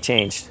needs to be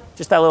changed.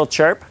 Just that little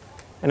chirp.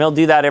 And it'll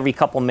do that every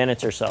couple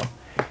minutes or so.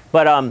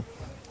 But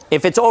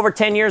if it's over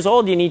 10 years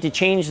old, you need to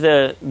change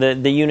the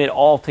unit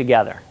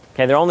altogether.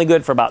 Okay, they're only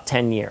good for about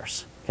 10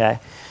 years. Okay.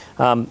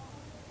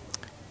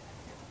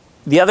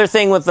 The other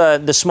thing with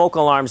the smoke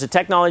alarms, the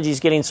technology is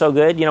getting so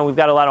good. We've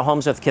got a lot of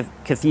homes with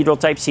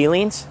cathedral-type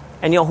ceilings.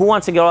 And who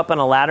wants to go up on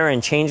a ladder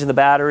and change the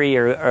battery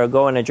or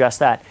go and address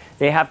that?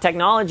 They have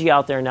technology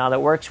out there now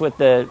that works with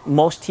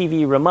most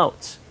TV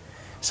remotes.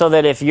 So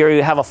that if you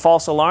have a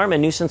false alarm, a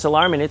nuisance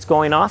alarm, and it's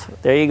going off,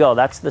 there you go.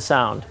 That's the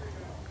sound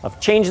of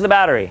change the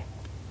battery.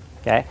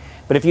 Okay.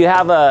 But if you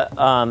have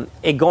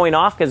it going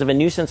off because of a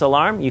nuisance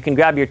alarm, you can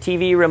grab your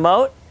TV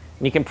remote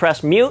and you can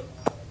press mute,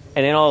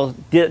 and it'll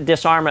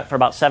disarm it for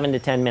about 7 to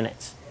 10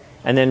 minutes,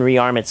 and then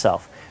rearm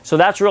itself. So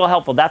that's real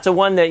helpful. That's a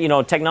one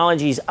that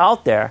technology's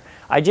out there.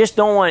 I just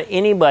don't want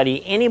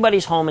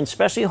anybody's home, and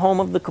especially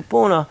home of the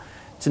Kupuna,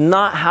 to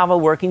not have a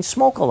working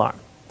smoke alarm.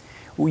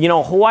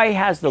 Hawaii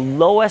has the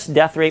lowest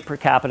death rate per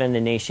capita in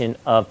the nation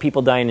of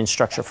people dying in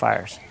structure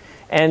fires.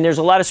 And there's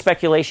a lot of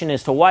speculation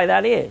as to why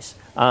that is.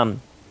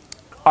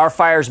 Our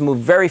fires move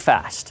very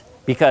fast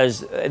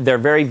because they're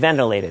very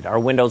ventilated. Our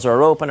windows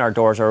are open, our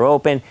doors are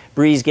open,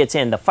 breeze gets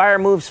in. The fire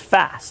moves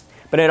fast,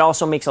 but it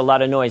also makes a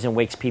lot of noise and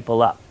wakes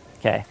people up.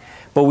 Okay.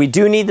 But we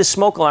do need the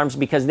smoke alarms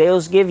because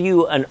those give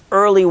you an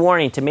early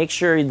warning to make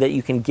sure that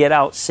you can get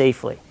out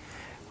safely.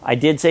 I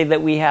did say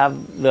that we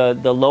have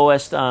the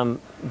lowest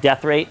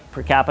death rate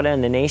per capita in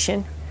the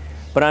nation,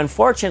 but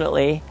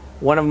unfortunately,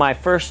 one of my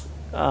first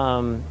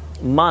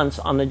months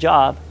on the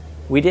job,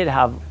 we did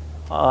have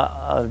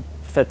a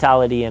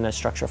fatality in a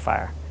structure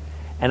fire.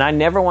 And I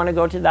never want to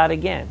go to that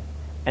again.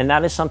 And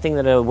that is something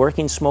that a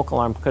working smoke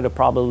alarm could have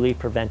probably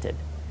prevented.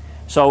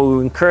 So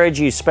we encourage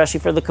you, especially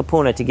for the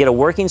Kupuna, to get a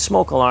working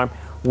smoke alarm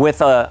with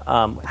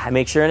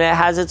make sure it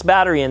has its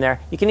battery in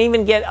there. You can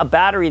even get a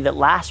battery that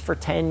lasts for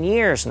 10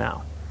 years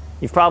now.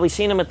 You've probably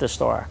seen them at the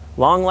store.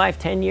 Long life,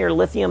 10-year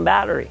lithium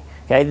battery.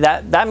 Okay,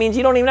 that means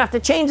you don't even have to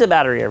change the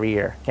battery every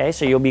year. Okay,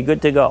 so you'll be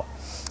good to go.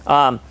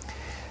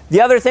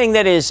 The other thing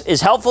that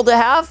is helpful to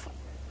have,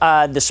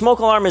 the smoke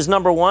alarm is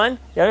number one.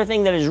 The other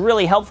thing that is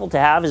really helpful to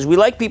have is we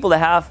like people to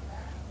have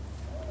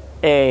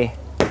a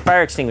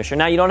fire extinguisher.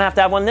 Now, you don't have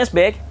to have one this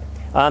big.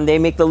 They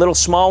make the little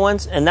small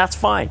ones, and that's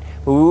fine.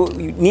 You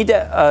need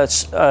a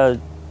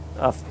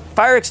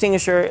fire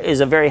extinguisher is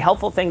a very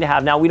helpful thing to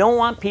have. Now, we don't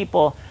want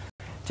people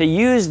to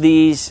use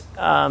these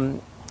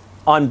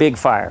on big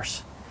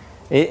fires.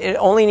 It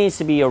only needs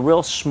to be a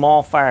real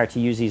small fire to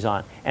use these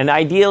on. And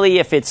ideally,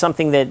 if it's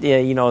something that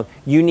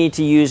you need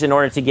to use in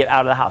order to get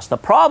out of the house. The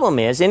problem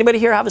is, anybody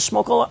here have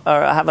a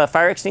have a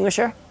fire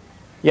extinguisher?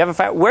 You have a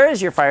fire? Where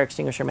is your fire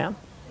extinguisher, ma'am?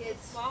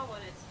 It's a small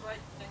one. It's right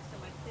next to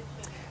my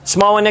kitchen.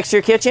 Small one next to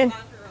your kitchen?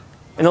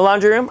 In the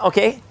laundry room?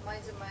 Okay.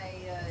 Mine's in my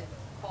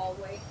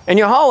hallway. In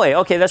your hallway?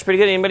 Okay, that's pretty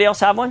good. Anybody else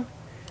have one?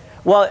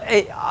 Well,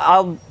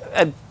 I'll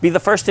be the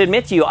first to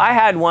admit to you, I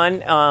had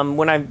one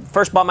when I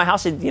first bought my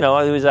house. It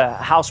was a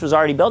house was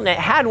already built, and it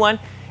had one,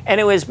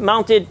 and it was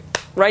mounted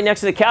right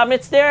next to the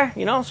cabinets there.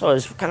 So it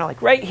was kind of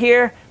like right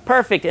here,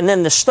 perfect. And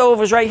then the stove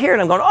was right here,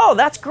 and I'm going, oh,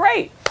 that's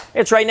great.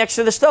 It's right next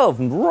to the stove.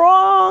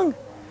 Wrong.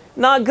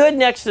 Not good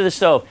next to the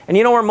stove. And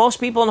you know where most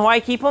people in Hawaii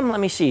keep them? Let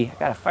me see. I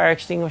got a fire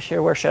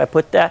extinguisher. Where should I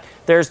put that?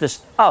 There's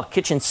this,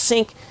 kitchen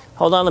sink.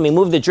 Hold on, let me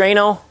move the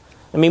Drano.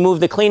 Let me move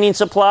the cleaning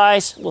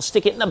supplies. We'll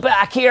stick it in the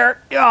back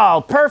here.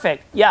 Oh,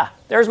 perfect. Yeah,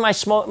 there's my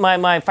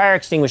fire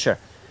extinguisher.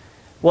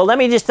 Well, let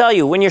me just tell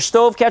you, when your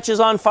stove catches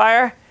on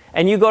fire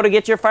and you go to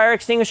get your fire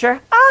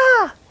extinguisher,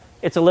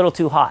 it's a little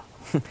too hot.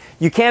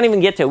 You can't even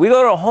get to it. We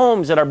go to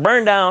homes that are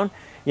burned down.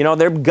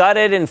 They're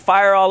gutted and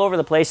fire all over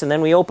the place, and then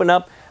we open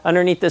up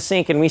underneath the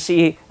sink and we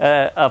see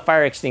a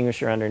fire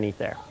extinguisher underneath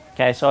there.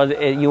 Okay, so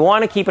you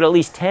want to keep it at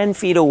least 10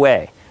 feet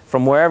away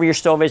from wherever your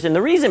stove is. And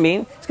the reason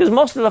being is because a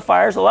lot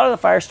of the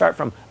fires start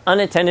from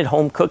unattended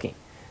home cooking.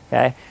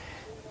 Okay?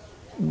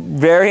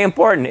 Very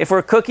important. If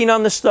we're cooking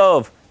on the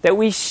stove, that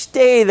we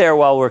stay there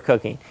while we're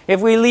cooking.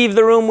 If we leave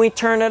the room, we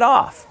turn it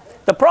off.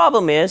 The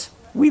problem is,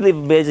 we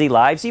live busy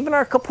lives. Even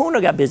our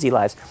Kupuna got busy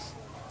lives.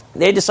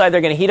 They decide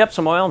they're going to heat up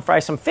some oil and fry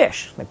some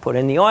fish. They put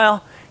in the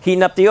oil,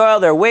 heating up the oil,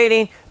 they're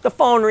waiting. The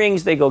phone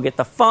rings, they go get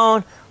the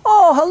phone.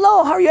 Oh,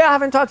 hello, how are you? I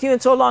haven't talked to you in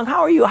so long.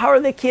 How are you? How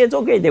are the kids?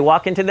 Okay, they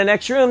walk into the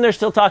next room. They're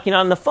still talking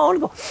on the phone.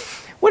 Go,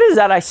 what is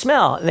that I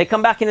smell? And they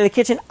come back into the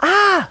kitchen.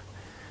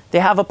 They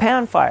have a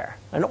pan fire,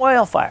 an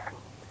oil fire.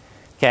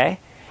 Okay?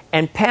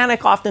 And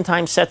panic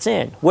oftentimes sets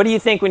in. What do you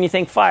think when you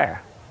think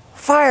fire?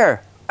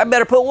 Fire. I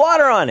better put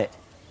water on it.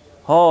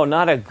 Oh,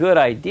 not a good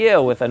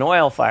idea with an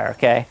oil fire,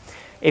 okay?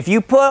 If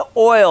you put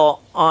water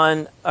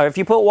on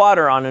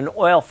an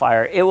oil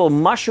fire, it will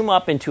mushroom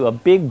up into a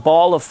big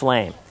ball of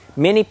flame.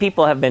 Many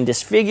people have been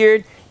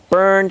disfigured,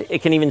 burned.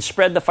 It can even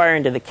spread the fire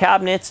into the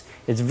cabinets.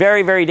 It's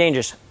very, very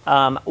dangerous.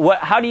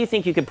 How do you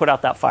think you could put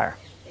out that fire?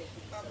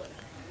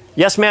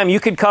 Yes, ma'am, you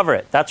could cover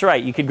it. That's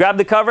right. You could grab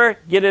the cover,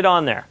 get it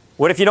on there.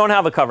 What if you don't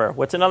have a cover?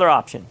 What's another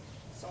option?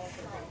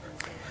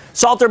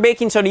 Salt or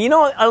baking soda.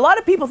 A lot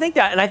of people think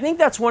that, and I think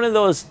that's one of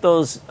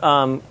those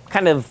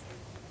kind of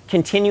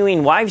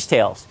continuing wives'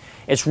 tales.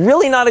 It's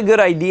really not a good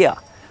idea.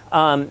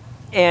 And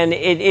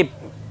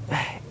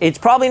it's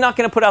probably not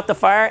going to put out the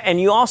fire, and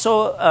you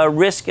also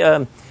risk,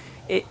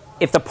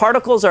 if the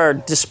particles are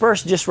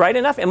dispersed just right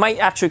enough, it might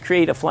actually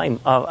create a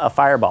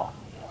fireball.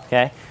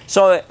 Okay?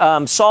 So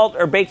salt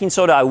or baking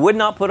soda I would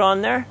not put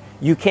on there.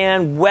 You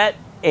can wet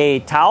a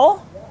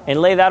towel and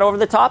lay that over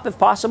the top if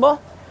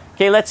possible.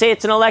 Okay, let's say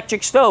it's an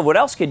electric stove. What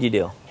else could you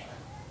do?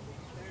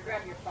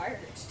 Grab your fire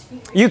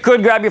extinguisher. You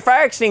could grab your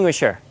fire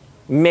extinguisher.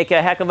 Make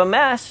a heck of a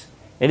mess.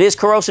 It is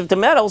corrosive to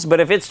metals, but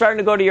if it's starting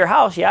to go to your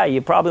house, yeah,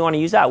 you probably want to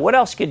use that. What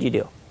else could you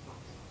do?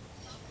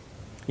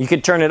 You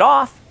could turn it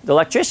off, the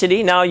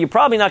electricity. Now, you're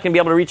probably not going to be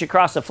able to reach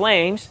across the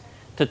flames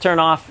to turn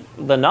off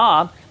the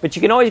knob, but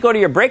you can always go to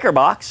your breaker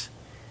box,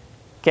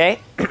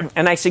 okay?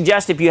 And I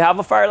suggest if you have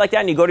a fire like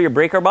that and you go to your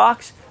breaker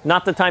box,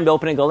 not the time to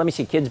open it and go, let me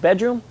see, kid's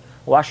bedroom,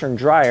 washer and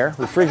dryer,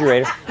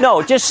 refrigerator.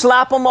 No, just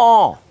slap them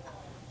all.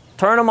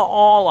 Turn them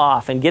all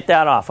off and get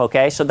that off,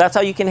 okay? So that's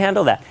how you can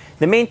handle that.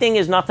 The main thing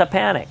is not to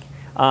panic.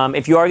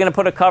 If you are going to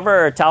put a cover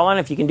or a towel on,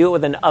 if you can do it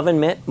with an oven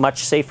mitt,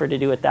 much safer to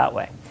do it that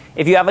way.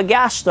 If you have a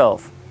gas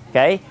stove,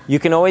 okay, you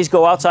can always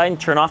go outside and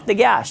turn off the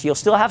gas. You'll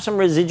still have some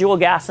residual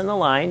gas in the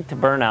line to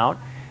burn out,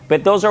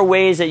 but those are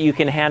ways that you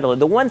can handle it.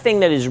 The one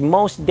thing that is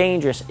most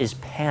dangerous is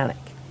panic.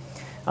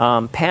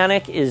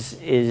 Panic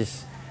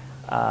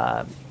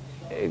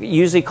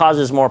usually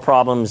causes more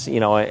problems,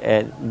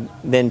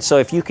 than, so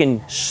if you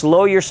can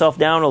slow yourself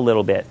down a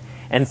little bit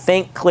and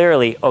think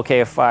clearly,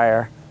 okay, a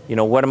fire,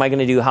 what am I going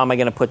to do? How am I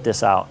going to put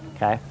this out?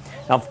 Okay.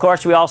 Now, of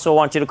course, we also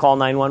want you to call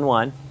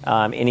 911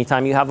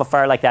 anytime you have a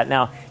fire like that.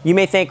 Now, you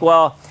may think,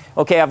 well,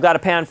 okay, I've got a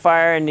pan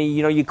fire, and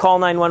you call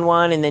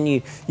 911, and then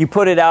you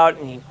put it out,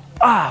 and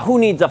who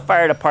needs a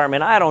fire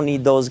department? I don't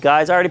need those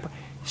guys.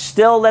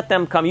 Still let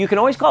them come. You can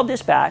always call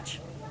dispatch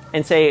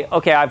and say,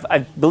 okay, I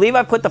believe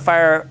I've put the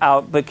fire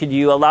out, but could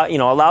you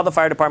allow the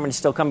fire department to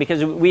still come?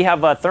 Because we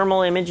have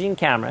thermal imaging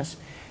cameras.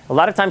 A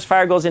lot of times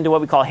fire goes into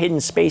what we call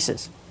hidden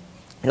spaces.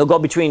 It'll go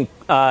between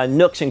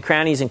nooks and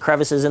crannies and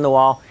crevices in the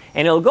wall,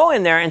 and it'll go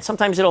in there, and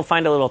sometimes it'll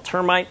find a little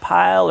termite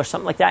pile or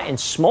something like that and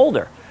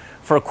smolder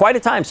for quite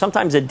a time,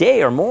 sometimes a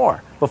day or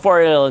more,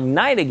 before it'll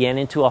ignite again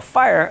into a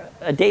fire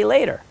a day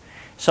later.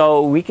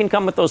 So we can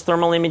come with those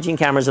thermal imaging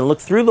cameras and look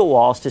through the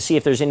walls to see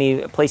if there's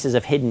any places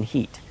of hidden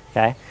heat.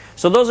 Okay,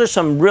 so those are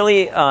some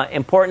really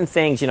important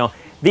things.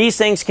 These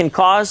things can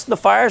cause the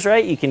fires,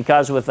 right? You can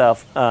cause with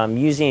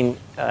using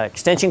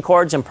extension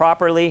cords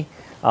improperly.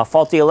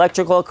 faulty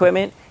electrical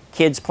equipment,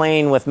 kids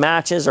playing with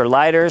matches or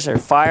lighters or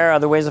fire,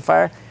 other ways of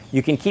fire.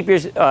 You can keep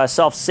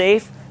yourself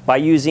safe by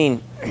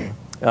using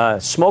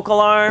smoke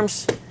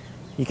alarms.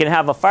 You can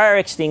have a fire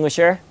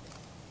extinguisher.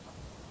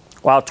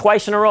 Wow,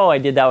 twice in a row I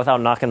did that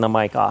without knocking the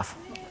mic off.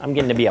 I'm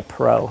getting to be a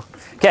pro.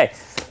 Okay,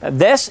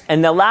 this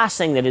and the last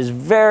thing that is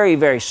very,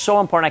 very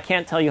so important. I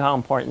can't tell you how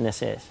important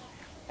this is.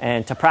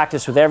 And to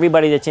practice with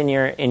everybody that's in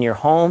your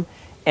home,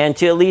 and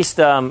to at least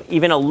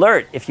even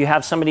alert if you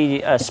have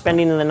somebody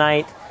spending the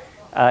night,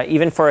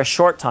 even for a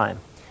short time,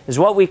 is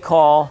what we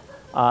call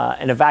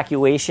an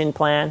evacuation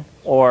plan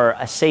or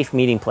a safe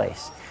meeting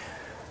place.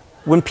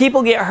 When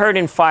people get hurt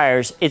in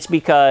fires, it's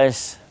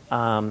because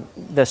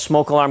the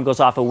smoke alarm goes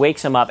off, it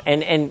wakes them up.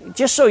 And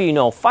just so you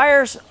know,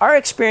 fires, our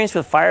experience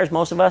with fires,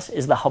 most of us,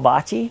 is the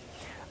hibachi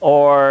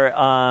or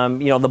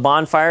the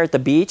bonfire at the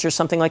beach or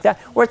something like that,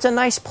 where it's a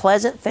nice,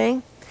 pleasant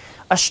thing.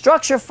 A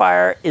structure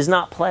fire is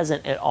not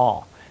pleasant at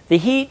all. The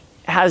heat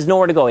has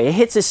nowhere to go. It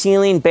hits the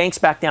ceiling, banks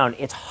back down.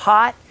 It's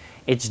hot,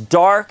 it's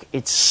dark,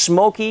 it's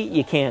smoky,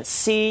 you can't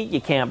see,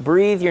 you can't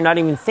breathe, you're not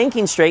even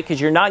thinking straight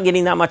because you're not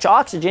getting that much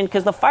oxygen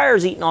because the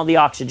fire's eating all the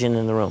oxygen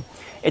in the room.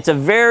 It's a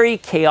very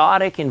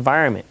chaotic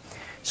environment.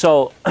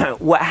 So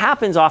what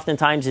happens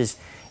oftentimes is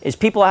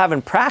people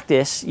haven't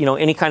practiced,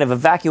 any kind of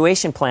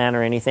evacuation plan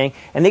or anything,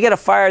 and they get a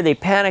fire, they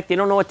panic, they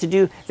don't know what to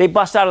do, they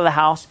bust out of the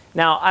house.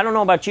 Now, I don't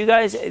know about you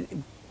guys,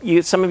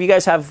 some of you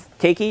guys have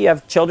keiki, you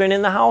have children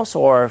in the house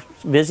or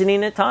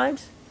visiting at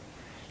times?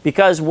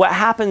 Because what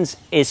happens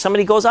is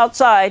somebody goes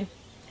outside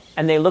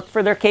and they look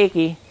for their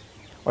keiki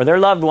or their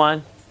loved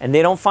one and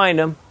they don't find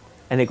them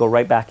and they go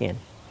right back in.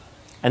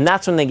 And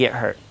that's when they get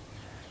hurt.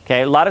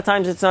 Okay, a lot of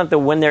times it's not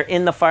when they're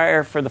in the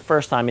fire for the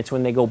first time, it's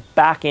when they go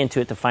back into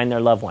it to find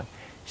their loved one.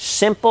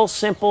 Simple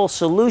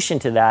solution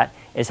to that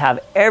is have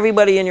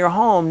everybody in your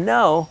home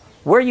know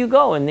where you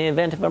go in the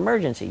event of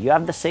emergency. You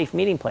have the safe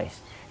meeting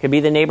place. It could be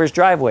the neighbor's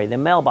driveway, the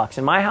mailbox.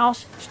 In my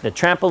house, it's the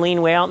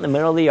trampoline way out in the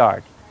middle of the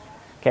yard.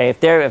 Okay,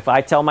 if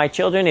I tell my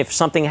children, if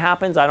something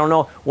happens, I don't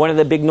know, one of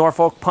the big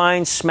Norfolk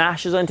pines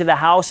smashes into the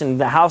house and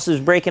the house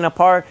is breaking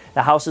apart,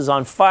 the house is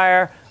on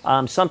fire,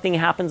 something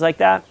happens like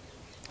that,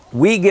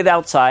 we get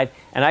outside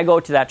and I go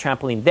to that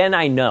trampoline. Then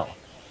I know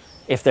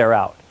if they're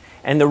out.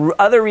 And the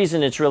other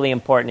reason it's really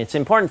important, it's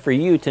important for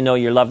you to know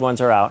your loved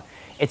ones are out.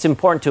 It's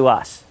important to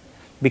us.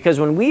 Because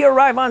when we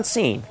arrive on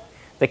scene,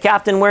 the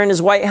captain wearing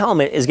his white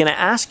helmet is going to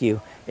ask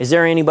you, is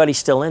there anybody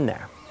still in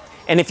there?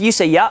 And if you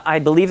say, yeah, I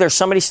believe there's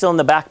somebody still in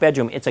the back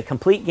bedroom, it's a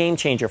complete game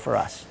changer for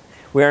us.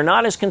 We are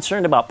not as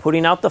concerned about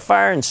putting out the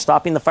fire and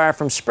stopping the fire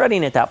from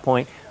spreading at that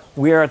point.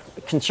 We are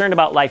concerned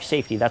about life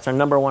safety. That's our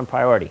number one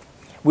priority.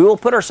 We will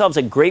put ourselves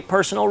at great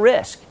personal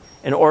risk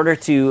in order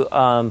to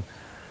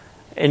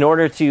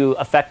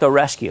effect a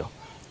rescue.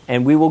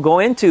 And we will go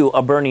into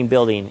a burning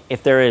building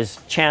if there is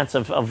chance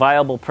of a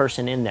viable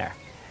person in there.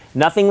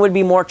 Nothing would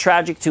be more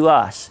tragic to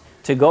us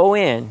to go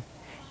in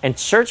and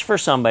search for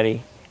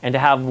somebody and to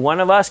have one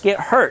of us get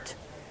hurt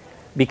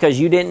because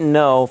you didn't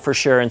know for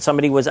sure and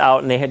somebody was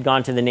out and they had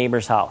gone to the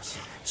neighbor's house.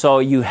 So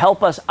you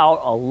help us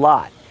out a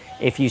lot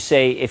if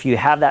you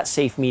have that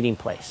safe meeting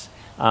place.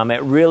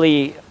 It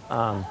really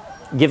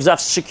gives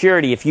us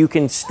security if you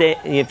can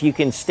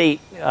state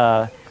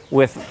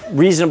with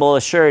reasonable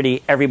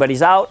assurity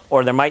everybody's out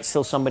or there might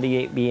still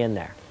somebody be in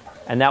there.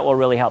 And that will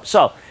really help.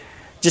 So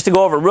just to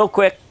go over real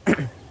quick,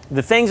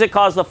 the things that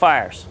cause the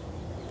fires,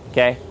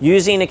 okay?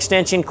 Using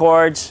extension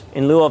cords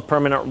in lieu of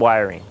permanent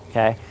wiring,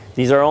 okay?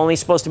 These are only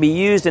supposed to be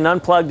used and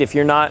unplugged if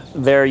you're not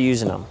there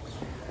using them.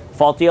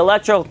 Faulty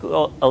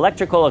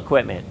electrical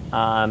equipment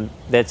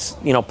that's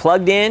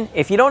plugged in.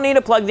 If you don't need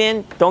it plugged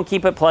in, don't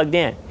keep it plugged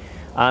in.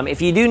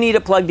 If you do need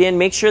it plugged in,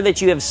 make sure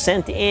that you have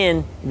sent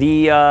in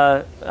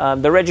the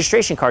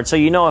registration card so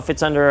you know if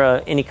it's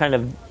under any kind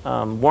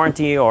of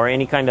warranty or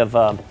any kind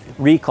of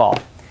recall.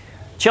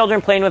 Children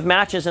playing with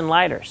matches and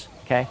lighters.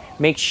 Okay?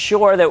 Make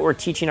sure that we're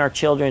teaching our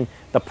children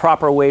the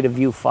proper way to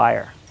view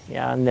fire,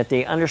 and that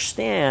they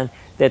understand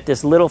that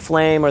this little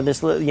flame or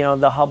this,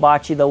 the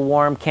hibachi, the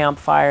warm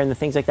campfire and the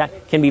things like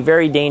that can be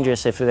very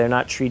dangerous if they're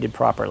not treated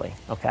properly.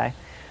 Okay?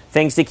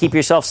 Things to keep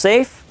yourself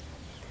safe.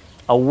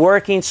 A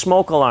working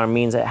smoke alarm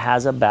means it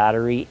has a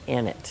battery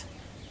in it.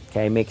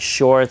 Okay? Make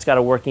sure it's got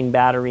a working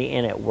battery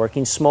in it.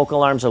 Working smoke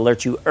alarms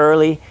alert you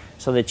early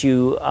so that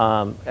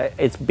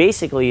it's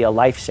basically a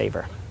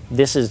lifesaver.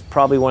 This is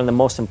probably one of the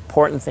most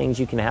important things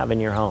you can have in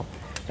your home,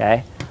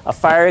 okay? A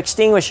fire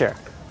extinguisher,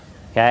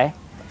 okay,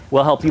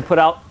 will help you put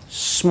out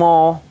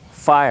small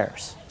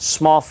fires.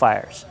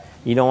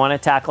 You don't want to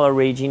tackle a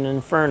raging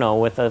inferno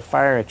with a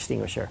fire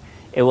extinguisher.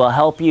 It will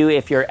help you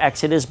if your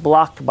exit is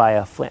blocked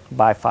by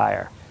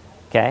fire,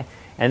 okay?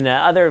 And the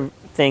other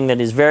thing that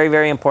is very,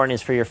 very important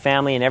is for your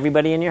family and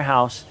everybody in your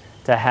house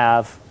to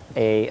have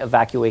a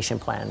evacuation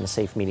plan and a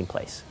safe meeting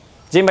place.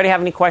 Does anybody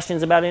have any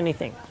questions about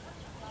anything?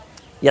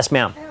 Yes,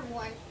 ma'am. I have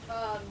one.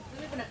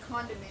 We live in a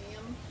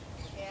condominium,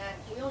 and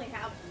we only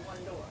have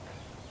one door,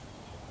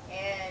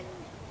 and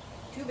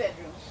 2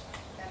 bedrooms,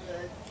 and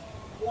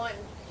the one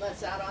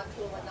lets out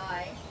onto a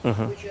lanai,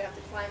 which you have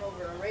to climb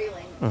over a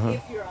railing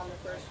if you're on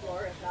the first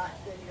floor. If not,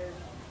 then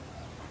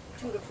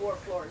you're 2 to 4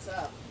 floors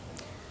up.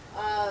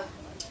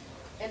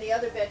 And the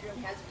other bedroom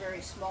has a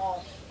very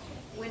small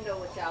window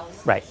with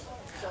jalousies. Right.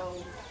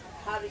 So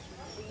how do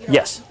you know,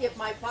 yes. if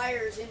my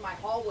fire is in my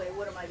hallway,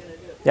 what am I going to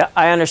do? Yeah,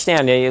 I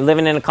understand. You're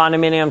living in a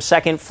condominium,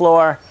 second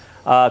floor,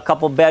 a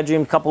couple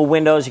bedroom, couple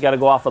windows. You got to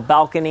go off a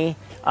balcony.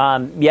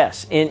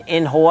 Yes,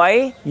 in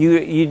Hawaii,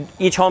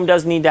 each home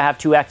does need to have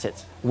 2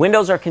 exits.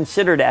 Windows are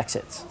considered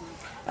exits.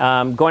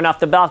 Going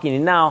off the balcony.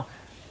 Now,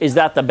 is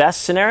that the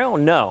best scenario?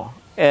 No.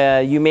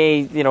 You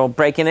may,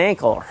 break an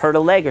ankle or hurt a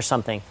leg or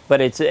something,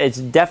 but it's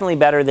definitely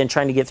better than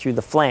trying to get through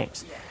the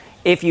flames.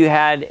 If you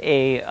had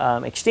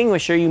a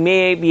extinguisher, you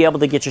may be able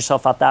to get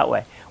yourself out that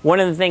way. One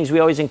of the things we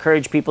always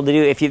encourage people to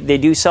do, they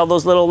do sell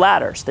those little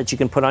ladders that you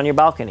can put on your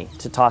balcony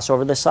to toss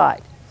over the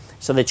side,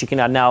 so that you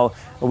can. Now,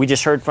 we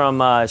just heard from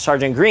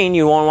Sergeant Green.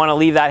 You won't want to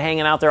leave that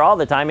hanging out there all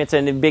the time. It's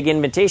a big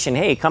invitation.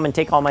 Hey, come and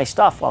take all my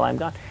stuff while I'm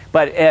gone.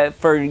 But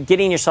for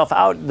getting yourself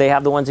out, they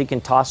have the ones you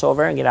can toss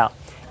over and get out.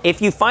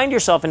 If you find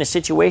yourself in a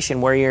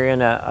situation where you're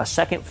in a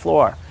second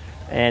floor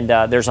and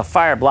there's a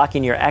fire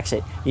blocking your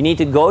exit, you need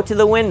to go to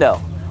the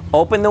window,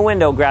 open the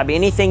window, grab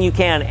anything you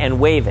can, and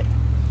wave it.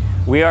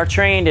 We are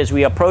trained as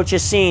we approach a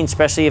scene,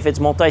 especially if it's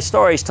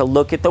multi-stories, to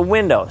look at the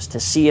windows to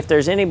see if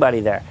there's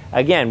anybody there.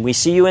 Again, we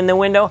see you in the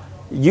window,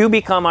 you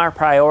become our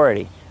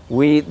priority.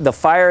 The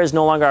fire is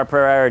no longer our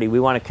priority.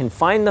 We want to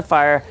confine the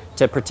fire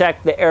to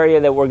protect the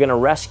area that we're going to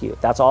rescue.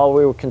 That's all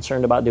we were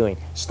concerned about doing,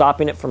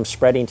 stopping it from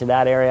spreading to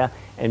that area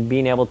and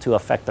being able to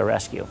affect the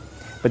rescue.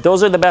 But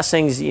those are the best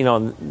things,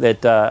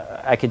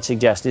 that I could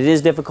suggest. It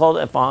is difficult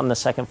if on the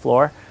second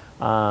floor,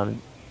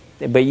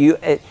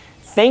 but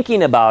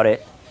thinking about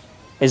it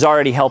is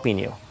already helping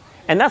you.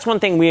 And that's one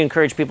thing we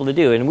encourage people to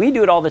do, and we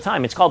do it all the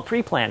time. It's called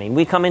pre-planning.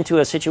 We come into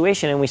a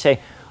situation and we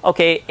say,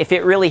 okay, if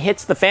it really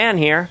hits the fan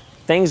here,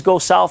 things go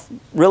south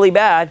really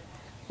bad,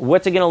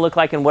 what's it going to look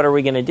like and what are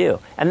we going to do?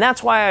 And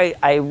that's why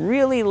I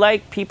really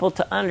like people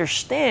to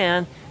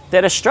understand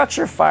that a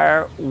structure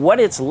fire, what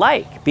it's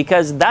like,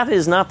 because that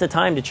is not the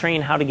time to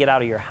train how to get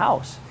out of your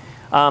house.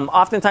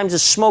 Oftentimes the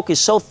smoke is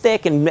so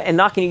thick and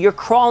knocking you, you're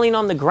crawling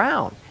on the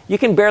ground. You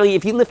can barely,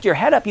 if you lift your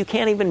head up, you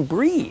can't even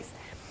breathe.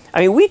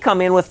 I mean, we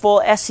come in with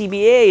full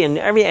SCBA and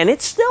everything, and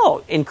it's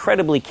still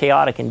incredibly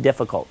chaotic and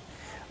difficult.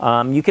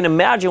 You can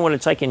imagine what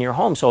it's like in your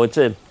home, so it's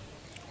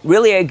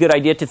really a good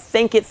idea to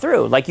think it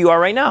through, like you are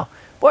right now.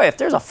 Boy, if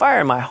there's a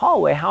fire in my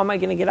hallway, how am I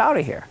going to get out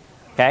of here?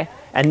 Okay,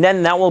 and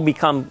then that will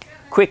become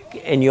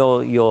quick, and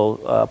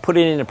you'll put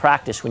it into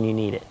practice when you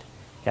need it.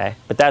 Okay,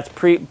 but that's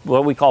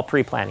what we call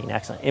pre-planning.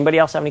 Excellent. Anybody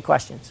else have any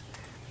questions?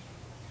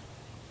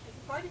 Does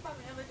the fire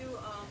department ever do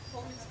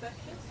home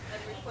inspections at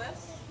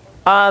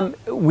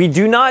request? We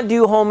do not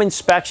do home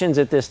inspections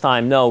at this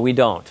time. No, we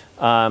don't.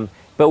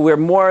 But we're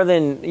more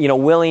than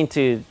willing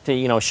to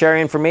share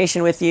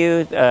information with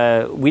you.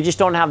 We just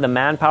don't have the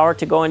manpower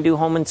to go and do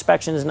home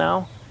inspections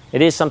now.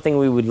 It is something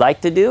we would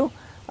like to do,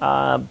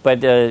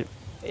 but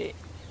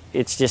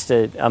it's just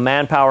a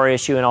manpower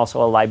issue and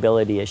also a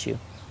liability issue.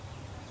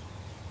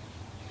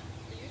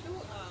 Do you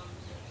do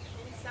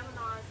any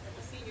seminars at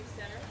the senior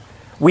center?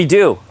 We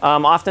do.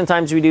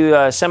 Oftentimes we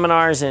do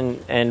seminars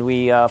and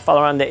we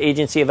follow around the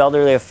Agency of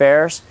Elderly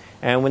Affairs,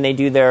 and when they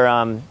do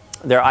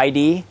their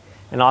ID,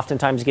 and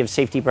oftentimes give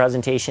safety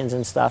presentations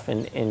and stuff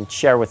and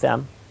share with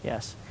them.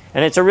 Yes.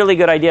 And it's a really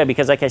good idea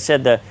because, like I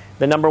said,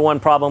 the number one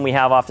problem we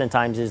have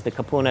oftentimes is the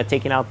Kupuna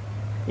taking out,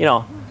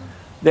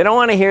 they don't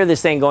want to hear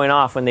this thing going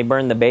off when they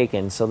burn the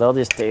bacon. So they'll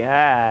just say,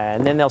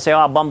 and then they'll say,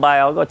 oh, bum by,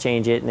 I'll go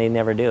change it. And they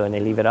never do. And they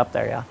leave it up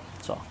there. Yeah.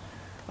 So,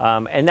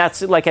 and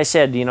that's, like I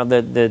said,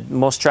 the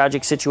most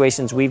tragic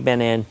situations we've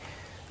been in.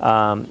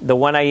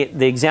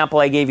 The example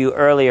I gave you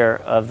earlier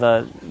of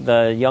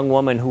the young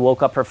woman who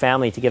woke up her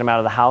family to get them out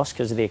of the house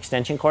because of the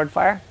extension cord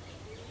fire.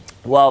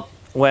 Well,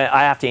 when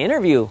I have to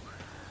interview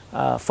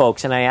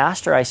folks, and I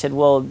asked her, I said,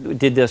 well,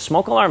 did the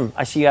smoke alarm,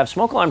 I see you have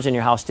smoke alarms in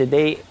your house, did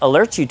they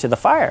alert you to the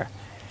fire?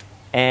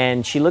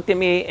 And she looked at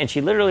me and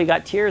she literally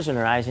got tears in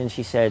her eyes and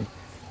she said,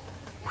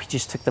 we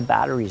just took the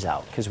batteries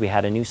out because we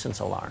had a nuisance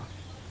alarm.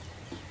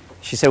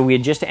 She said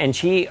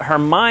her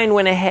mind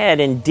went ahead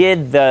and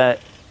did the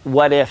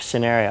what if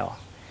scenario,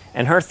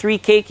 and her 3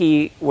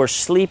 keiki were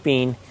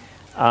sleeping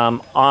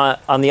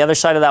on the other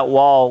side of that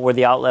wall where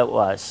the outlet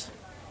was,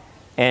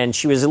 and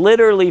she was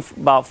literally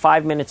about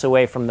 5 minutes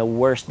away from the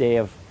worst day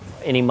of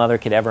any mother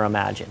could ever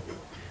imagine.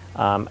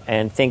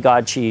 And thank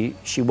God she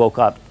woke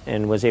up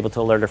and was able to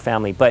alert her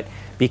family. But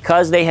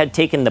because they had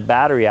taken the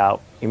battery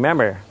out,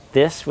 remember,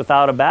 this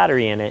without a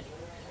battery in it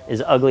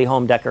is ugly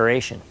home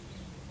decoration.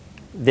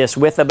 This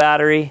with a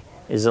battery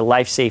is a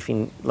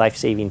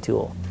life-saving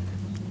tool.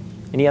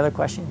 Any other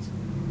questions?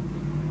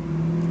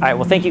 All right,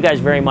 well, thank you guys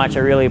very much. I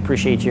really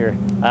appreciate your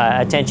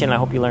attention. I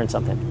hope you learned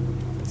something.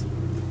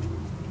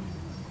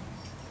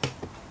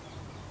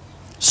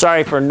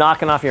 Sorry for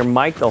knocking off your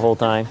mic the whole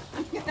time.